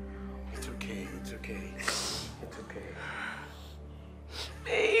 It's okay, it's okay. It's okay.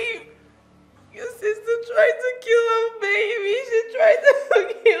 Babe, your sister tried to kill her baby. She tried to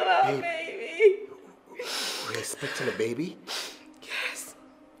kill her baby. We're expecting a baby? Yes.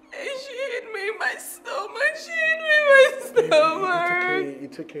 And she hit me in my stomach. She hit me in my stomach.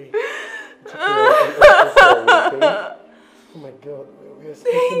 It's okay. It's okay. I'm so sorry, okay? Oh my God, we're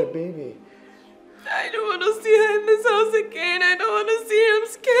expecting a baby. I don't want to see her in this house again. I don't want to see her. I'm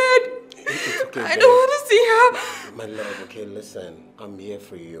scared. It's okay, I don't want to see her. My love, okay, listen. I'm here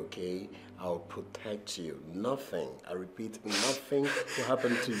for you, okay? I'll protect you. Nothing, I repeat, nothing will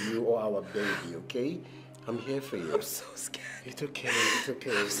happen to you or our baby, okay? I'm here for you. I'm so scared. It's okay, it's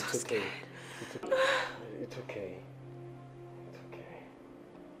okay, I'm it's so okay. scared. It's okay. It's okay. It's okay.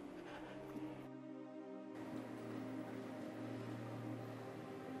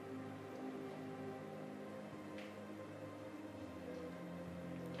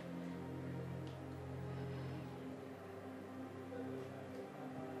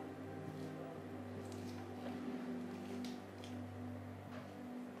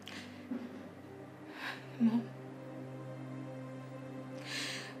 Mom,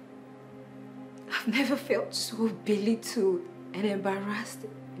 I've never felt so belittled and embarrassed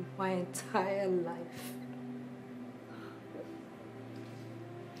in my entire life.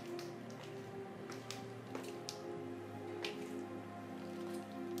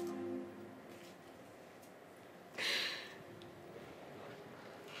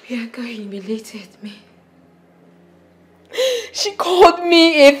 Bianca humiliated me. She called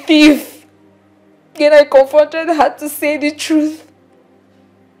me a thief. Then I confronted her to say the truth.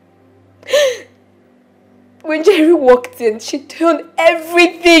 When Jerry walked in, she turned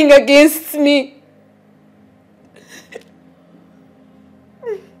everything against me.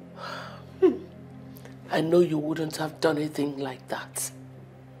 I know you wouldn't have done anything like that.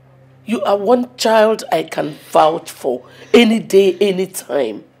 You are one child I can vouch for any day, any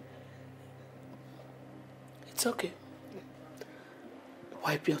time. It's okay.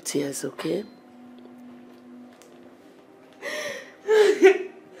 Wipe your tears, okay?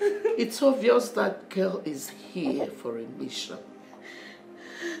 It's obvious that girl is here for a mission.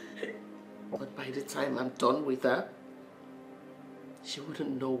 But by the time I'm done with her, she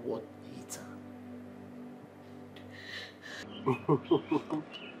wouldn't know what hit her.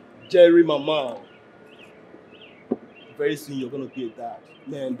 Jerry, my man. Very soon you're gonna be a dad.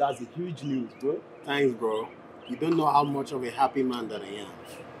 Man, that's a huge news, bro. Thanks, bro. You don't know how much of a happy man that I am.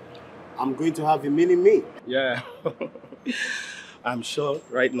 I'm going to have a mini-me. Yeah. I'm sure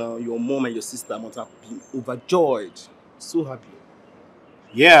right now your mom and your sister must have been overjoyed. So happy.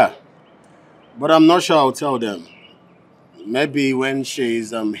 Yeah, but I'm not sure I'll tell them. Maybe when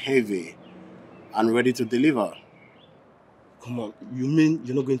she's heavy and ready to deliver. Come on, you mean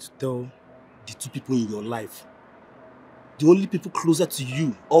you're not going to tell the two people in your life? The only people closer to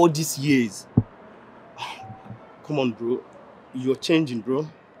you all these years? Come on, bro. You're changing, bro.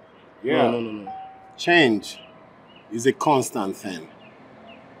 Yeah. No. Change is a constant thing.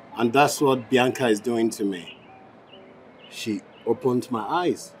 And that's what Bianca is doing to me. She opened my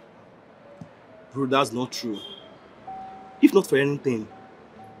eyes. Bro, that's not true. If not for anything,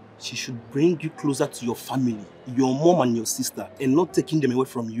 she should bring you closer to your family, your mom and your sister, and not taking them away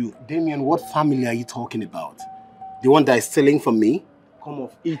from you. Damien, what family are you talking about? The one that is stealing from me? Come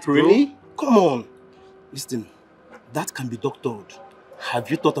off it, Really? bro. Come on. Listen, that can be doctored. Have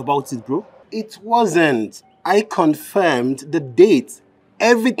you thought about it, bro? It wasn't. I confirmed the date.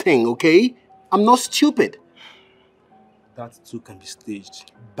 Everything, okay? I'm not stupid. That too can be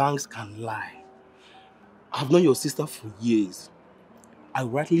staged. Banks can lie. I've known your sister for years. I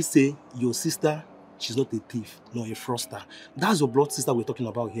rightly say your sister, she's not a thief, nor a fraudster. That's your blood sister we're talking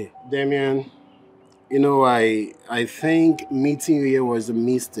about here. Damien, you know, I think meeting you here was a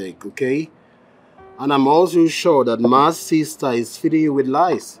mistake, okay? And I'm also sure that my sister is feeding you with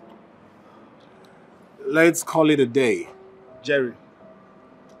lies. Let's call it a day. Jerry.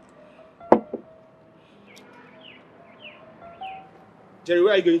 Jerry,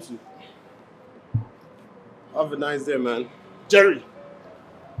 where are you going to? Have a nice day, man. Jerry!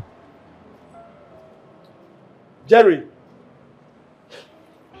 Jerry!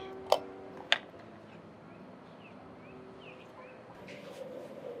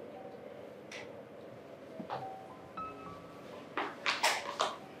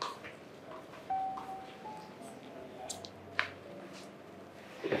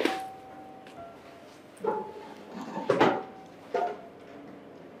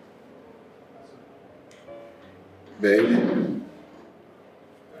 Babe.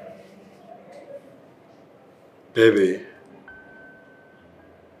 Baby.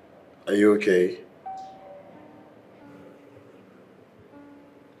 Are you okay?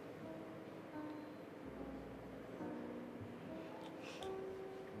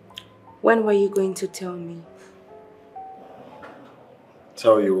 When were you going to tell me?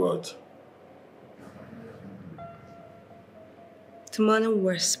 Tell you what? The money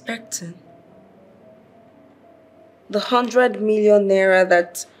we're expecting. The 100 million naira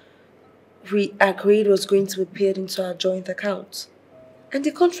that we agreed was going to be paid into our joint account. And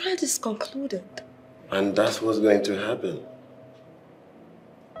the contract is concluded. And that's what's going to happen.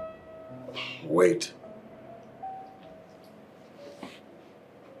 Wait.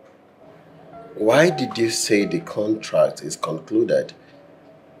 Why did you say the contract is concluded?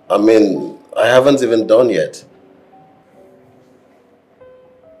 I mean, I haven't even done yet.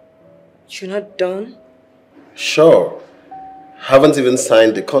 You're not done? Sure. Haven't even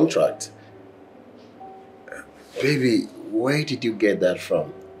signed the contract. Baby, where did you get that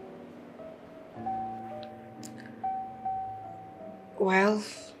from? Well,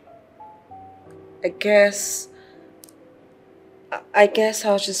 I guess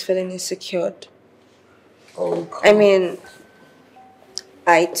I was just feeling insecure. Oh, I mean,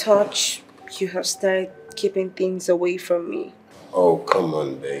 I thought you have started keeping things away from me. Oh, come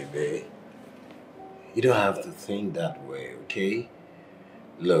on, baby. You don't have to think that way, okay?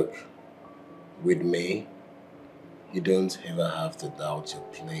 Look, with me, you don't ever have to doubt your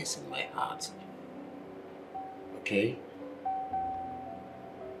place in my heart. Okay?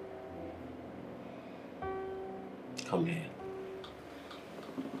 Come here.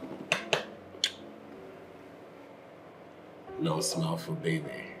 No smile for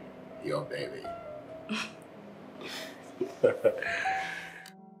baby. Your baby.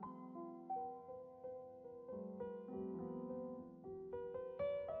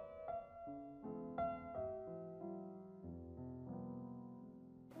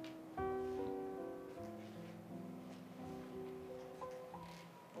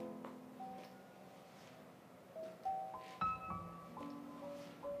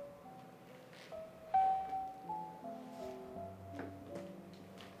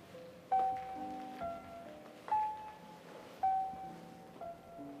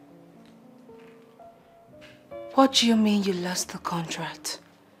 What do you mean you lost the contract?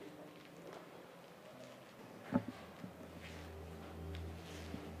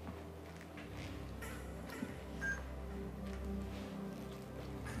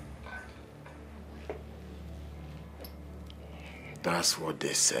 That's what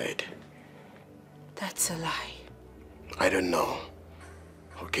they said. That's a lie. I don't know.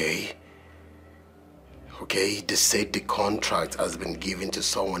 Okay? Okay, they said the contract has been given to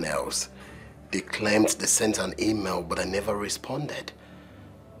someone else. They claimed they sent an email, but I never responded.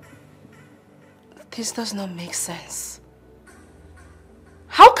 This does not make sense.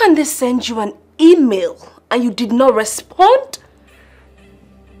 How can they send you an email and you did not respond?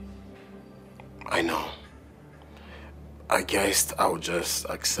 I know. I I guess I'll just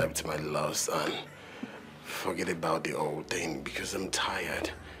accept my loss and forget about the whole thing because I'm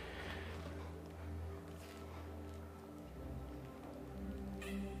tired.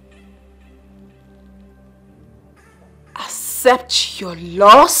 Accept your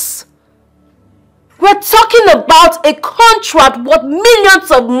loss? We're talking about a contract worth millions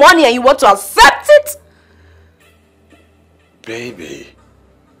of money and you want to accept it? Baby,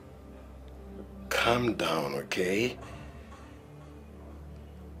 calm down, okay?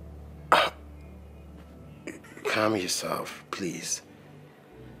 Calm yourself, please.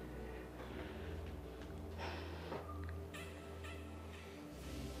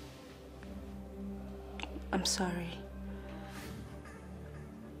 I'm sorry.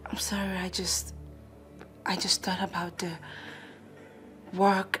 I'm sorry, I just thought about the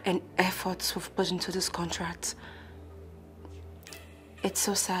work and efforts we've put into this contract. It's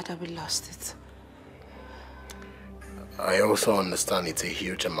so sad that we lost it. I also understand it's a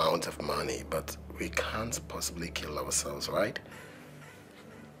huge amount of money, but we can't possibly kill ourselves, right?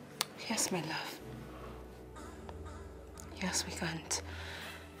 Yes, my love. Yes, we can't.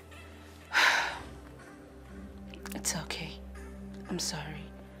 It's okay. I'm sorry.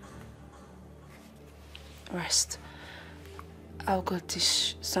 Rest. I'll go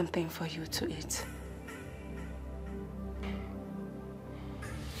dish something for you to eat.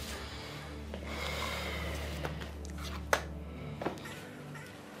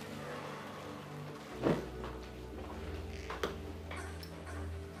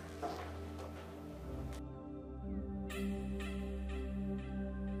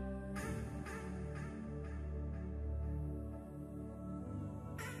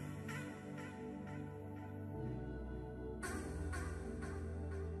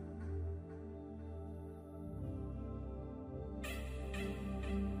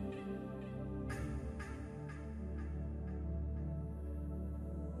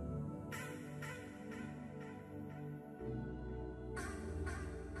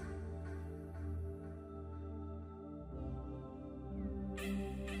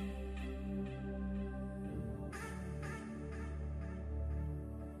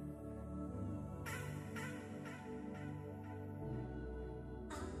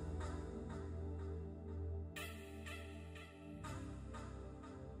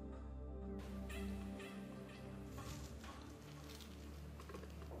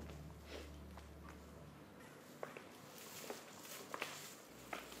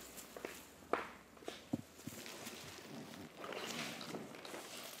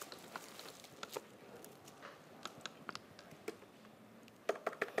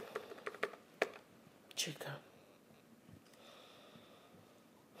 Chika,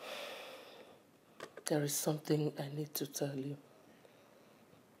 there is something I need to tell you.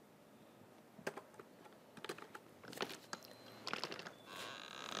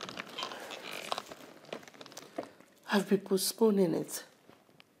 I've been postponing it,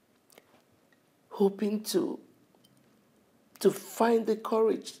 hoping to find the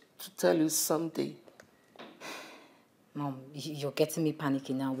courage to tell you someday. Mom, you're getting me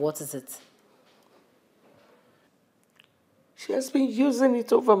panicky now. What is it? She has been using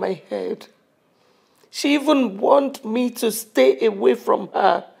it over my head. She even wants me to stay away from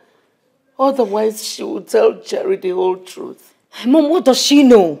her. Otherwise, she will tell Jerry the whole truth. Mom, what does she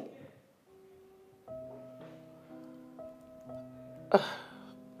know?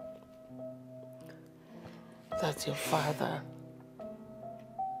 That your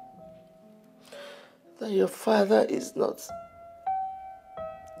father is not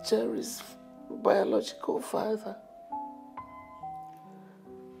Jerry's biological father.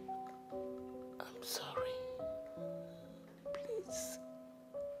 I'm sorry. Please.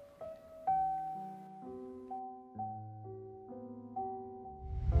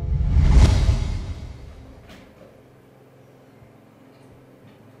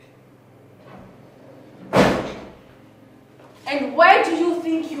 And where do you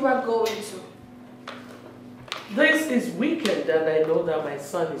think you are going to? This is weekend and I know that my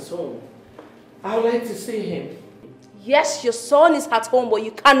son is home. I would like to see him. Yes, your son is at home, but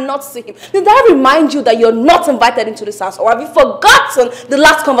you cannot see him. Did I remind you that you're not invited into this house? Or have you forgotten the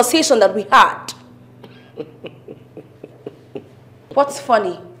last conversation that we had? What's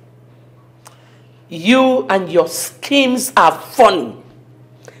funny? You and your schemes are funny.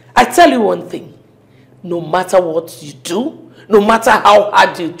 I tell you one thing. No matter what you do, no matter how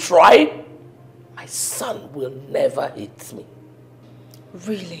hard you try, my son will never hit me.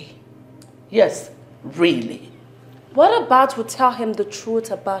 Really? Yes, really. What about we tell him the truth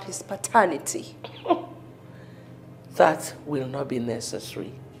about his paternity? That will not be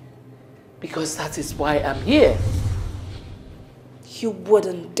necessary. Because that is why I'm here. You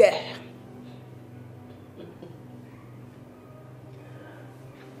wouldn't dare.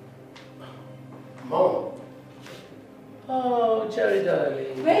 Mom. Oh, Jerry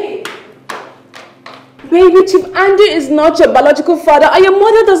darling. Wait. Baby, Chief Andy is not your biological father, and your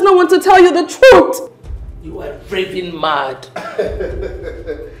mother does not want to tell you the truth. You are raving mad.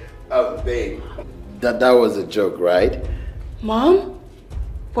 Babe. That was a joke, right? Mom?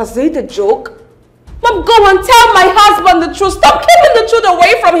 Was it a joke? Mom, go and tell my husband the truth. Stop keeping the truth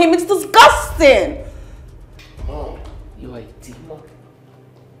away from him. It's disgusting. Mom. You are a demon.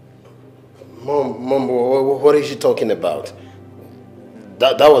 Mom, what is she talking about?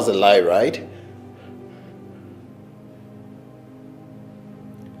 That was a lie, right?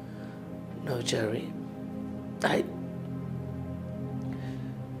 No, Jerry.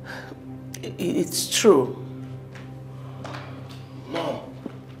 It's true. Mom.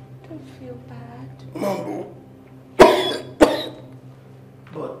 Don't feel bad. Mom.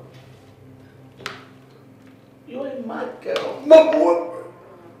 But you're a mad girl. Mom, what?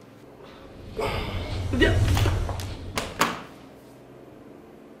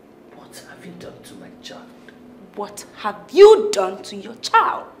 What have you done to my child? What have you done to your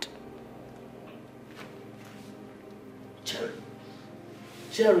child?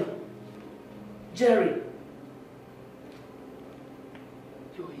 Jerry. You're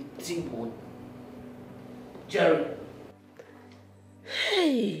a demon. Jerry.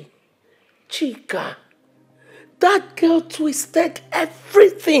 Hey, Chica. That girl twisted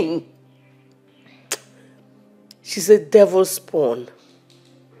everything. She's a devil spawn.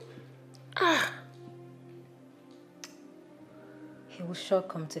 He will sure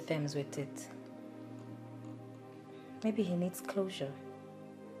come to terms with it. Maybe he needs closure.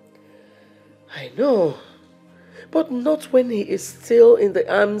 I know, but not when he is still in the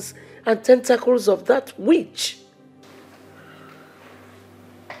arms and tentacles of that witch.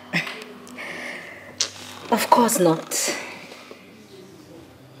 Of course not.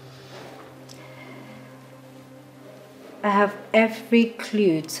 I have every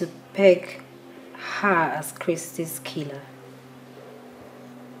clue to peg her as Christy's killer.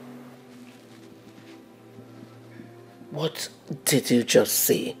 What did you just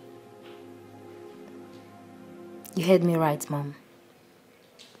say? You heard me right, Mom.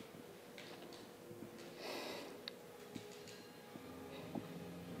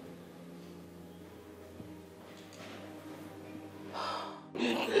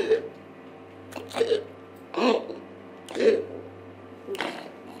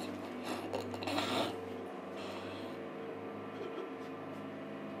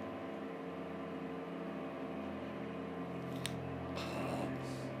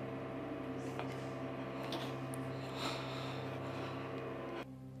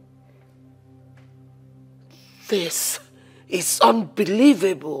 This is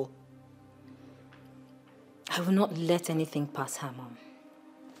unbelievable. I will not let anything pass her, Mom.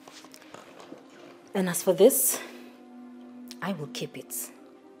 And as for this, I will keep it.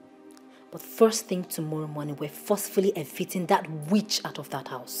 But first thing tomorrow morning, we're forcefully evicting that witch out of that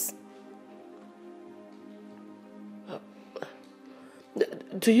house.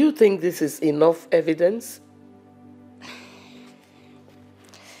 Do you think this is enough evidence?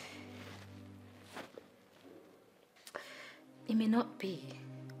 It may not be,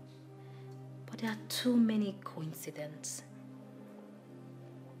 but there are too many coincidences.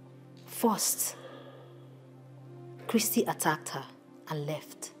 First, Christy attacked her and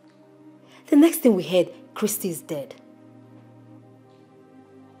left. The next thing we heard, Christy is dead.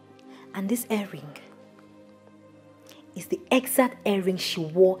 And this earring is the exact earring she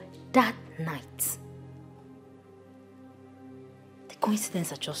wore that night. The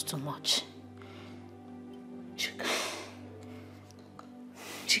coincidences are just too much.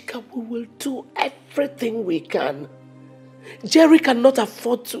 Chica, we will do everything we can. Jerry cannot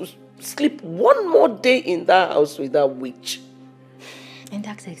afford to sleep one more day in that house with that witch. And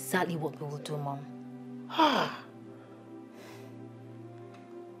that's exactly what we will do, Mom.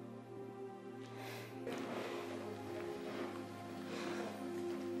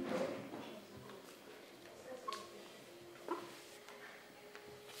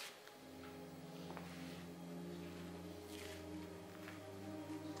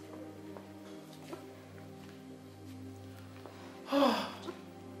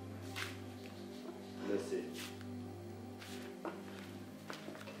 Listen.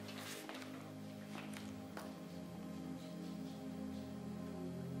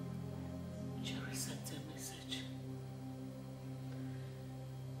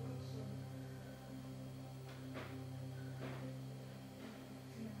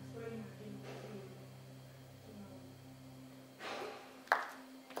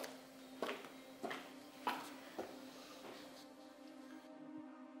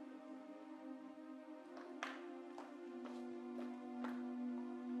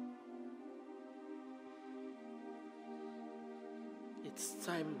 It's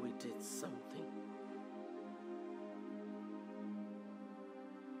time we did something.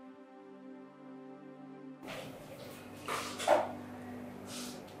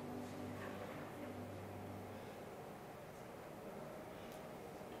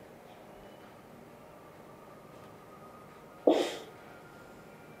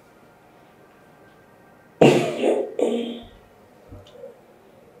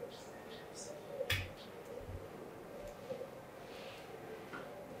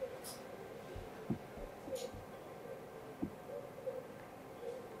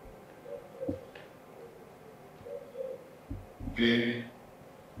 Baby.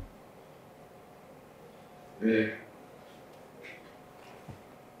 Baby.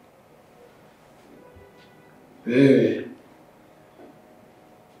 Baby.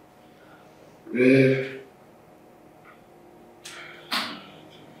 Baby.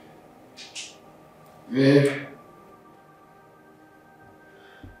 Baby.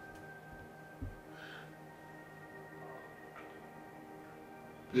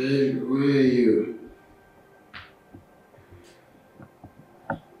 Baby, where are you?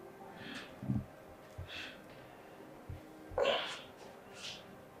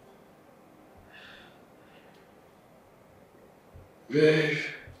 Babe.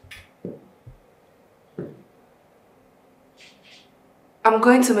 I'm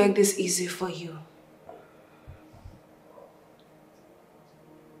going to make this easy for you.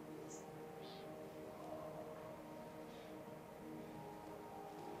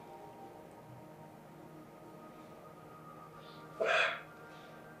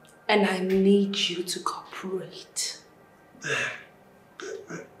 And I need you to cooperate.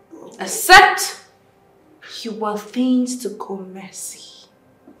 Except you want things to go messy.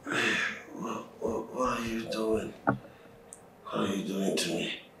 What are you doing? What are you doing to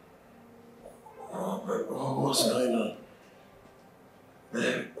me? What's going on?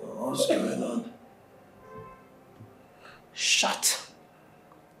 Babe, what's going on? Shut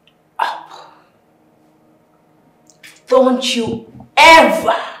up. Don't you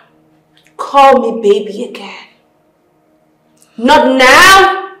ever call me baby again. Not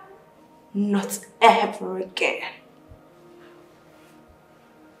now, not ever again.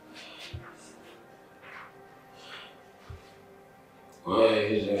 Why are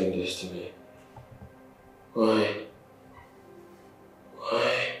you doing this to me? Why?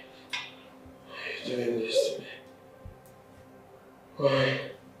 Why are you doing this to me? Why?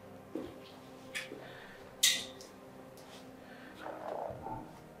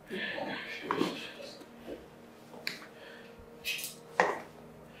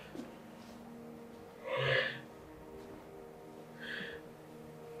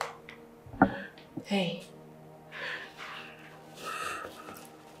 Hey.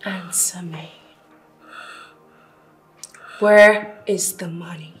 Answer me. Where is the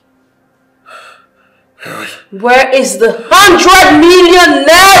money? Where is the 100 million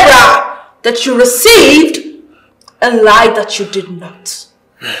naira that you received and lied that you did not?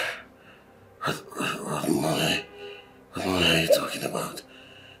 What money? What money are you talking about?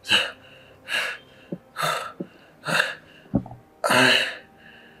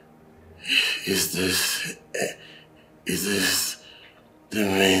 Is this the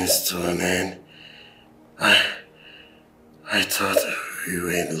means to an end? I thought we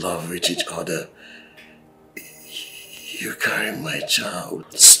were in love with each other. You carry my child.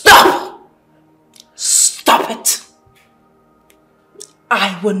 Stop! Stop it!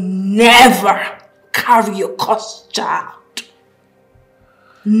 I will never carry your cursed child.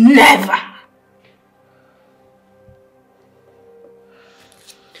 Never!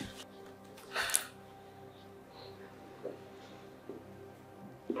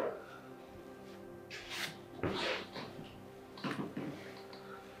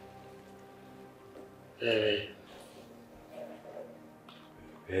 Baby.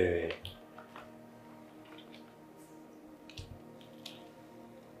 Baby.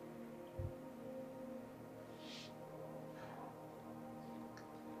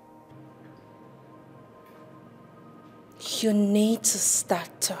 You need to start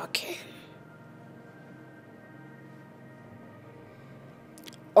talking.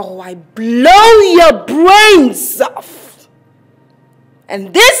 Or I blow your brains off.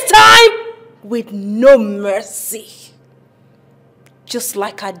 And this time, with no mercy. Just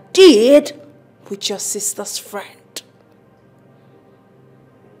like I did with your sister's friend.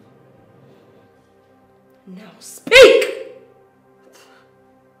 Now speak!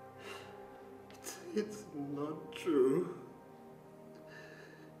 It's not true.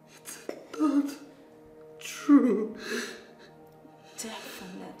 It's not true.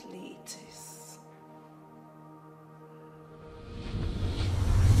 Definitely it is.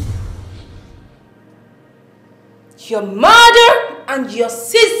 Your mother and your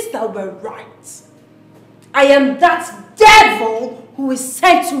sister were right. I am that devil who is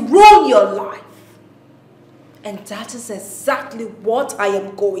sent to ruin your life. And that is exactly what I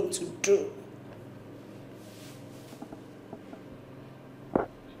am going to do.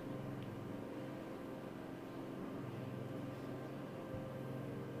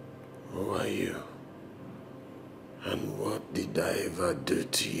 Who are you? And what did I ever do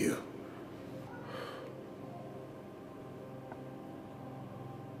to you?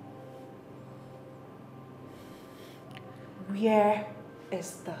 Where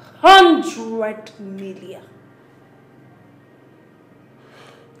is the 100 million?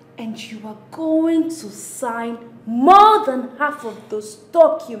 And you are going to sign more than half of those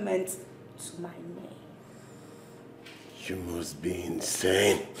documents to my name. You must be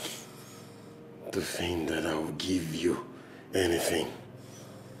insane to think that I will give you anything.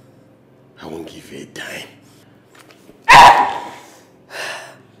 I won't give you a dime.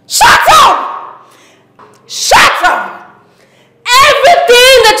 Shut up! Shut up!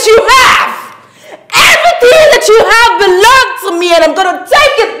 Everything that you have belongs to me, and I'm gonna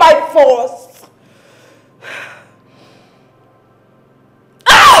take it by force.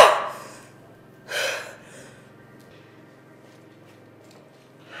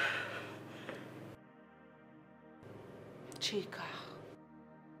 Chica.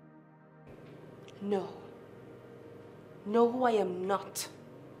 No. No, I am not.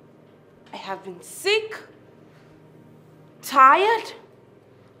 I have been sick, tired,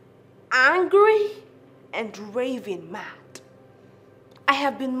 angry, and raving mad. I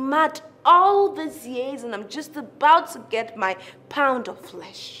have been mad all these years, and I'm just about to get my pound of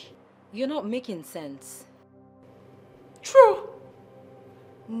flesh. You're not making sense. True.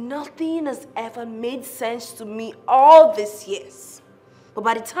 Nothing has ever made sense to me all these years. But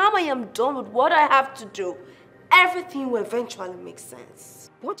by the time I am done with what I have to do, everything will eventually make sense.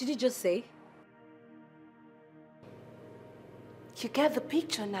 What did you just say? You get the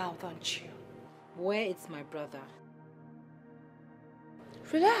picture now, don't you? Where is my brother?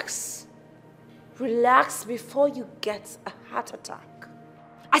 Relax. Relax before you get a heart attack.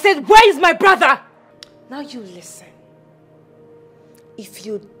 I said, where is my brother? Now you listen. If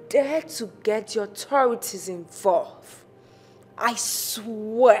you dare to get your authorities involved, I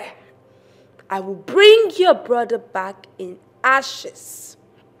swear I will bring your brother back in ashes.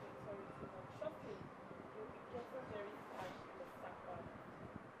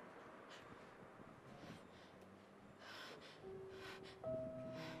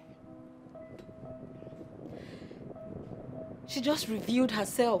 She just revealed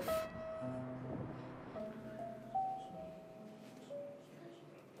herself.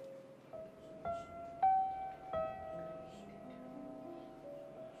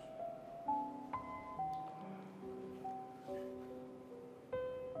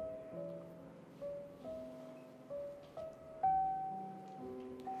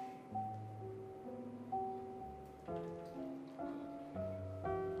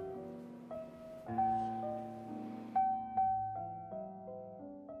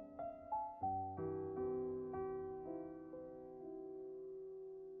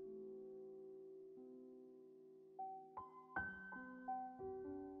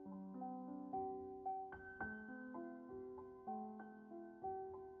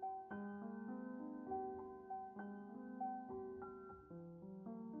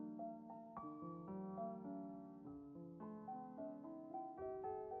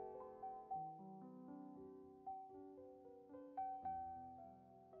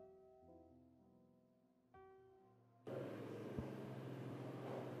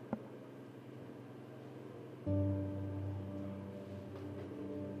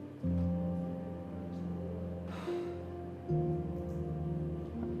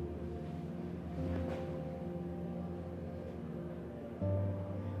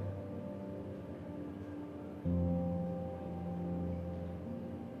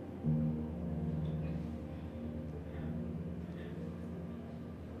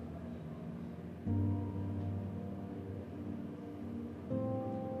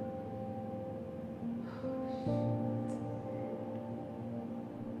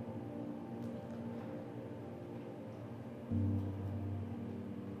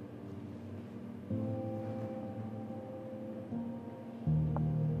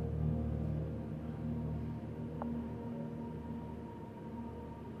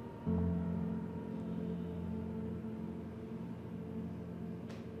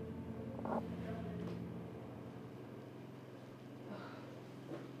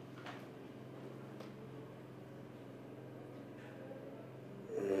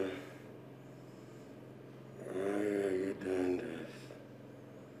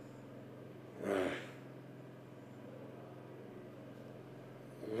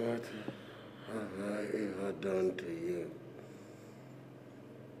 done to you?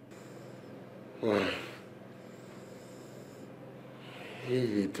 Why?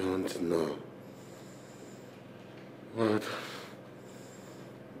 You don't know. But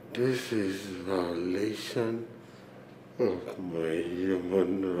this is violation of my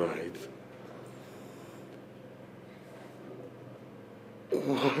human rights.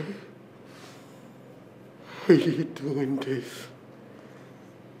 Why are you doing this?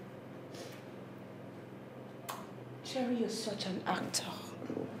 Jerry, you're such an actor.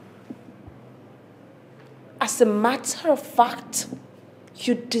 As a matter of fact,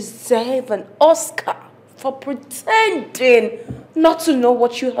 you deserve an Oscar for pretending not to know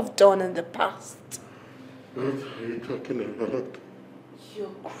what you have done in the past. What are you talking about? Your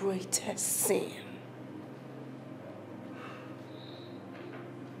greatest sin.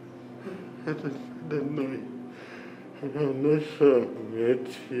 I don't know you. I'm not sure I've met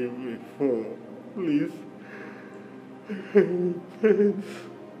you before. Please. Thanks.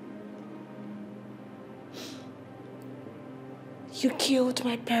 You killed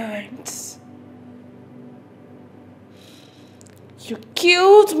my parents. You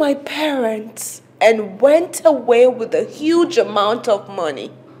killed my parents and went away with a huge amount of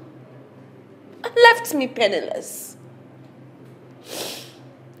money and left me penniless.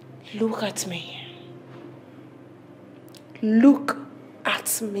 Look at me. Look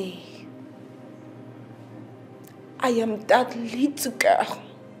at me. I am that little girl.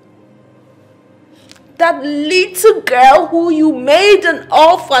 That little girl who you made an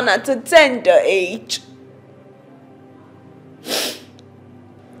orphan at a tender age.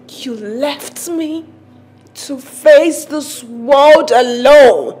 You left me to face this world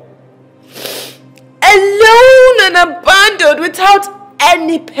alone. Alone and abandoned without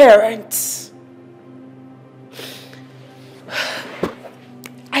any parents.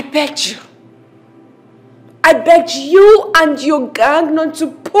 I begged you. I begged you and your gang not to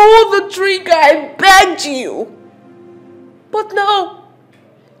pull the trigger. I begged you. But no,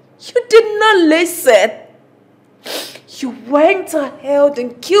 you did not listen. You went ahead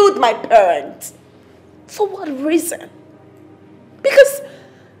and killed my parents. For what reason? Because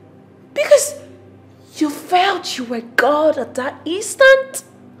you felt you were God at that instant?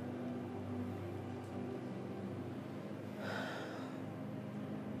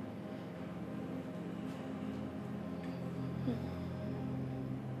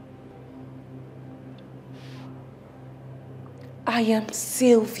 I am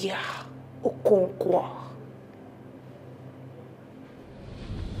Sylvia Okonkwo.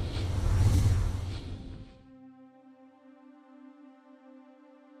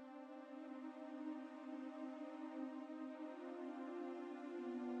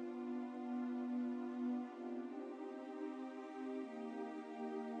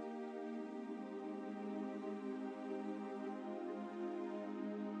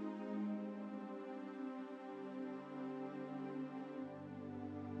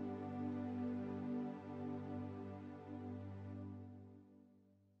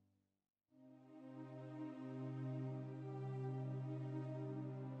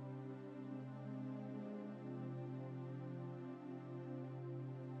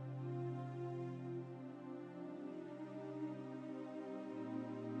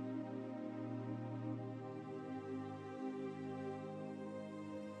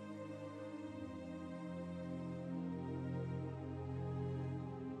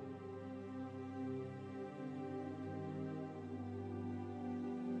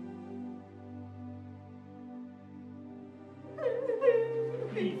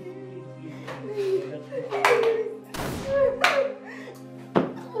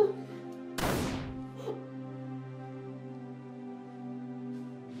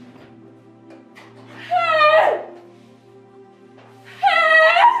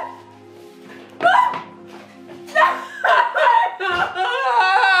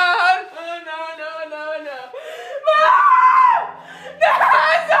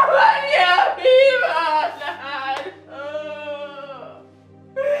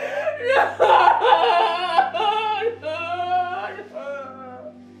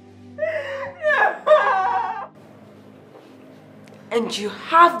 And you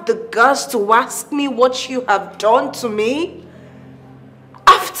have the guts to ask me what you have done to me?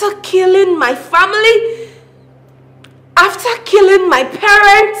 After killing my family? After killing my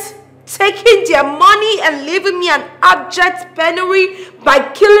parents? Taking their money and leaving me an abject penury by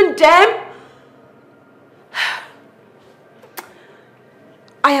killing them?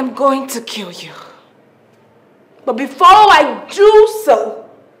 I am going to kill you. But before I do so,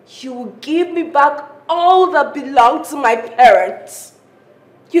 you will give me back all that belonged to my parents.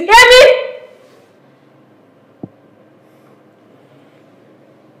 You hear me?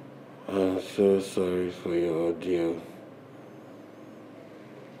 I'm so sorry for your ordeal.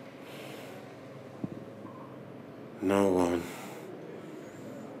 No one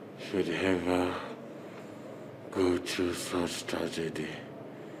should ever go through such tragedy.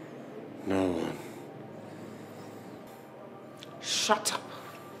 No one. Shut up.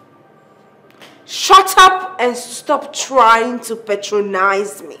 Shut up and stop trying to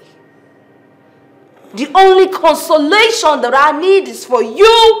patronize me. The only consolation that I need is for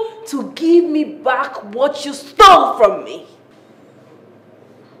you to give me back what you stole from me.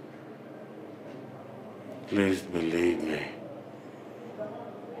 Please believe me.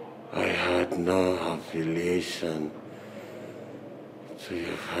 I had no affiliation to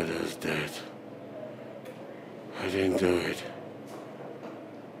your father's death. I didn't do it.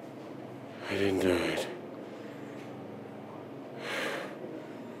 I didn't do it.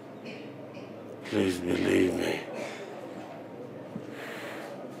 Please believe me.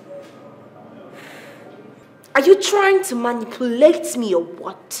 Are you trying to manipulate me or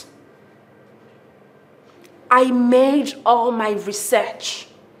what? I made all my research.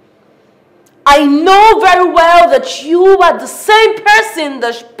 I know very well that you are the same person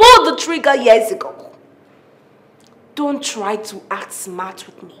that pulled the trigger years ago. Don't try to act smart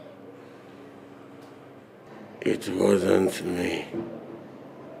with me. It wasn't me.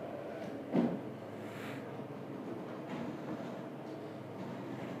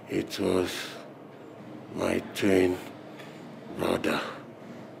 It was my twin brother.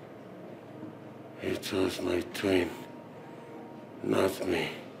 It was my twin, not me.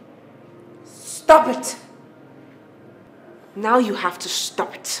 Stop it. Now you have to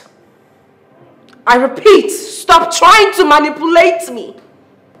stop it. I repeat, stop trying to manipulate me.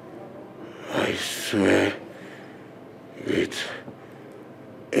 I swear with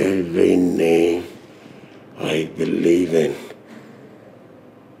every name I believe in,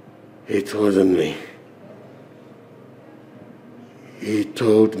 it wasn't me. He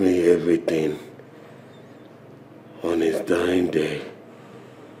told me everything on his dying day.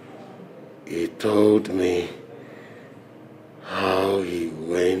 He told me how he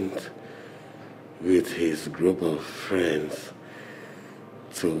went with his group of friends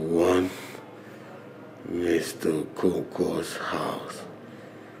to one Mr. Okonkwo's house.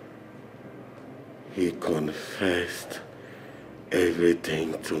 He confessed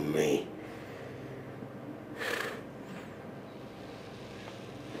everything to me.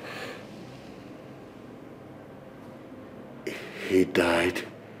 He died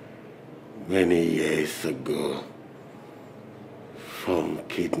many years ago from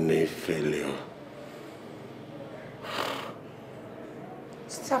kidney failure.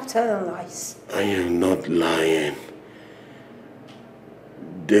 Stop telling lies. I am not lying.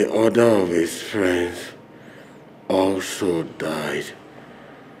 The other of his friends also died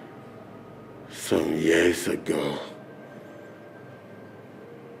some years ago.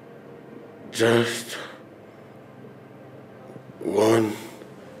 Just one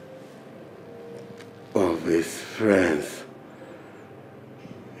of his friends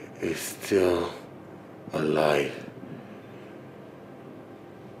is still alive,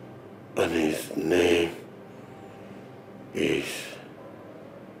 and his name is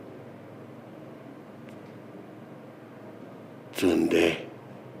Tunde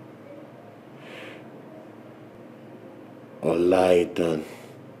Olaitan.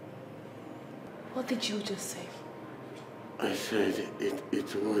 What did you just say? I said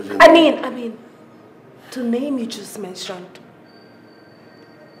it wasn't... I mean, the name you just mentioned.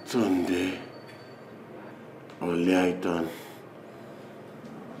 Tunde Olaitan.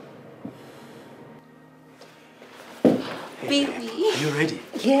 Baby. Are you ready?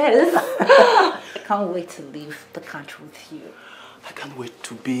 Yes. I can't wait to leave the country with you. I can't wait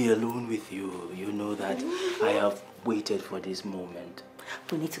to be alone with you. You know that I have waited for this moment.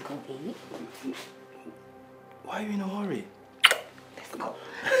 We need to go eat. Why are you in a hurry? Let's go.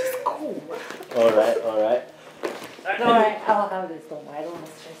 Let's go. Alright. Alright, I'll have this. Don't worry. I don't want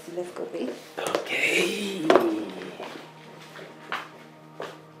to stress you. Let's go, babe. Okay.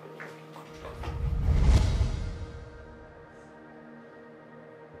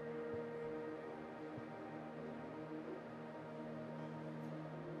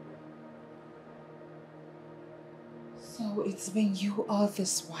 So it's been you all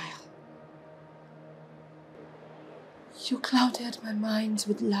this while. You clouded my mind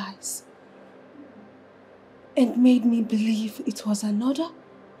with lies and made me believe it was another.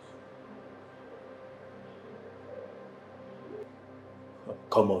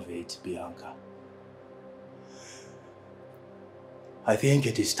 Come of it, Bianca. I think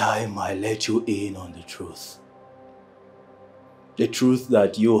it is time I let you in on the truth. the truth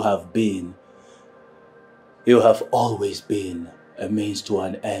that you have always been a means to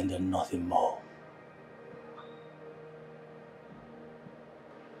an end and nothing more.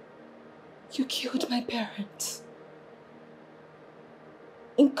 You killed my parents.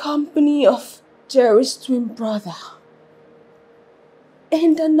 In company of Jerry's twin brother.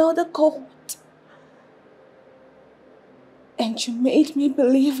 And another cohort. And you made me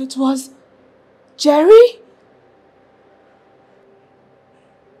believe it was Jerry?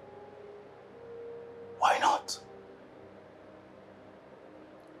 Why not?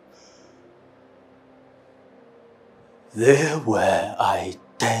 They were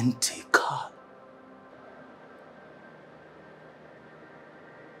identical.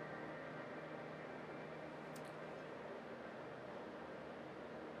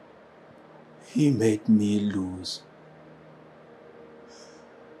 He made me lose.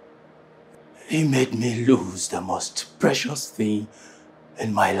 He made me lose the most precious thing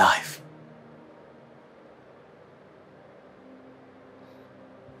in my life.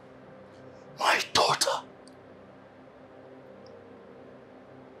 My daughter.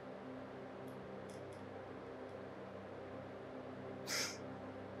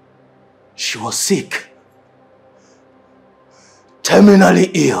 She was sick, terminally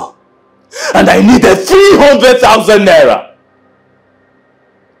ill, and I needed 300,000 naira.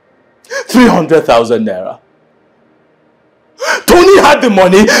 300,000 naira. Tony had the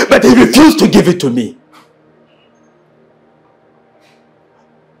money, but he refused to give it to me.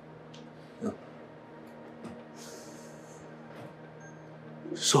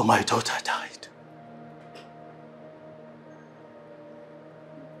 So my daughter died.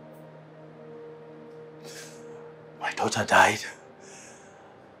 My daughter died,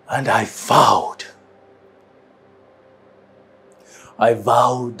 and I vowed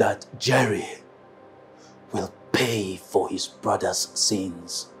that Jerry will pay for his brother's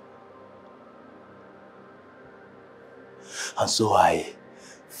sins. And so I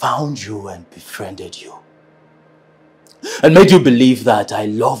found you and befriended you. And made you believe that I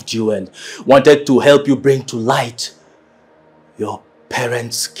loved you and wanted to help you bring to light your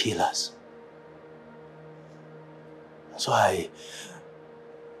parents' killers. So I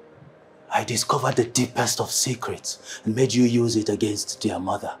discovered the deepest of secrets and made you use it against their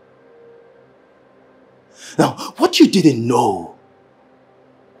mother. Now, what you didn't know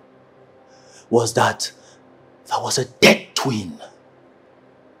was that there was a dead twin.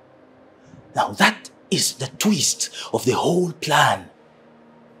 Now, that is the twist of the whole plan.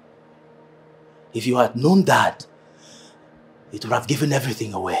 If you had known that, it would have given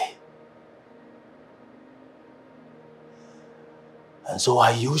everything away. And so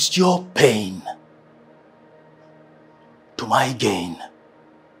I used your pain to my gain.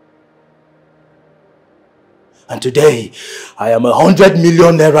 And today, I am 100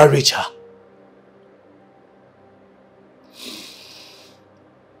 million naira richer.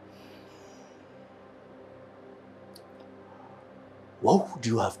 What would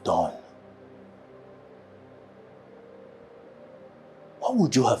you have done? What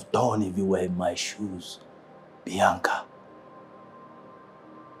would you have done if you were in my shoes, Bianca?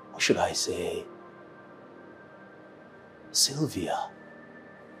 Or should I say, Sylvia?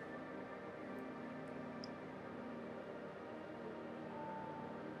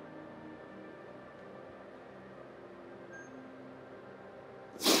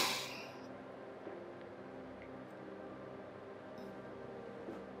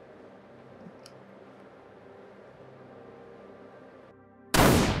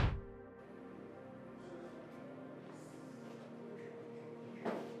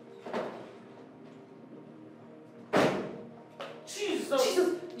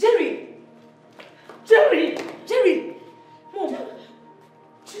 Jerry! Mom!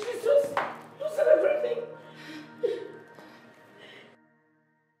 Jesus! You said everything!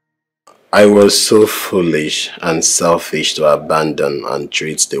 I was so foolish and selfish to abandon and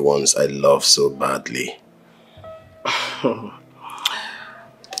treat the ones I love so badly. I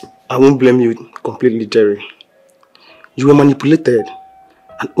won't blame you completely, Jerry. You were manipulated,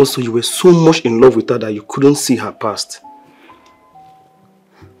 and also you were so much in love with her that you couldn't see her past.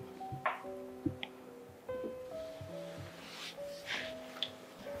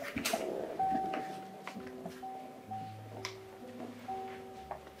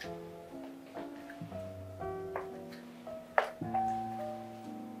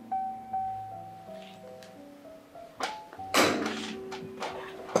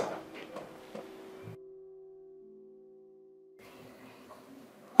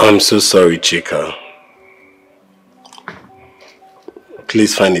 I'm so sorry, Chika.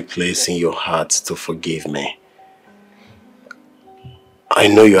 Please find a place in your heart to forgive me. I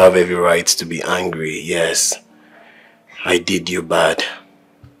know you have every right to be angry. Yes, I did you bad.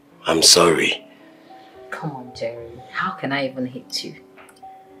 I'm sorry. Come on, Jerry. How can I even hate you?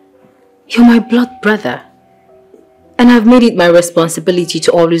 You're my blood brother. And I've made it my responsibility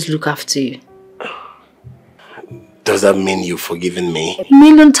to always look after you. Does that mean you've forgiven me?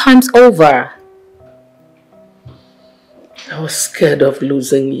 1,000,000 times over. I was scared of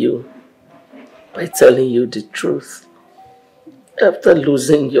losing you by telling you the truth after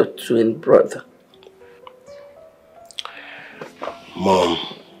losing your twin brother. Mom,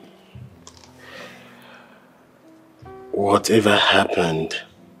 whatever happened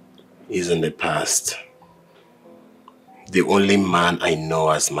is in the past. The only man I know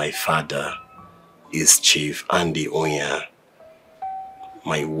as my father is Chief Andy Onya,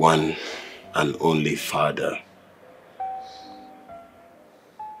 my one and only father.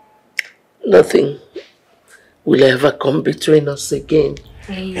 Nothing will ever come between us again.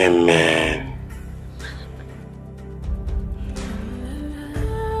 Amen.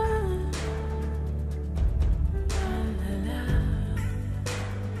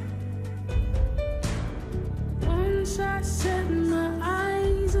 Once I set my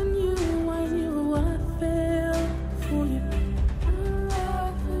eyes on you, I knew I fell for you.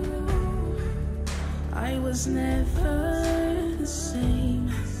 I was never the same.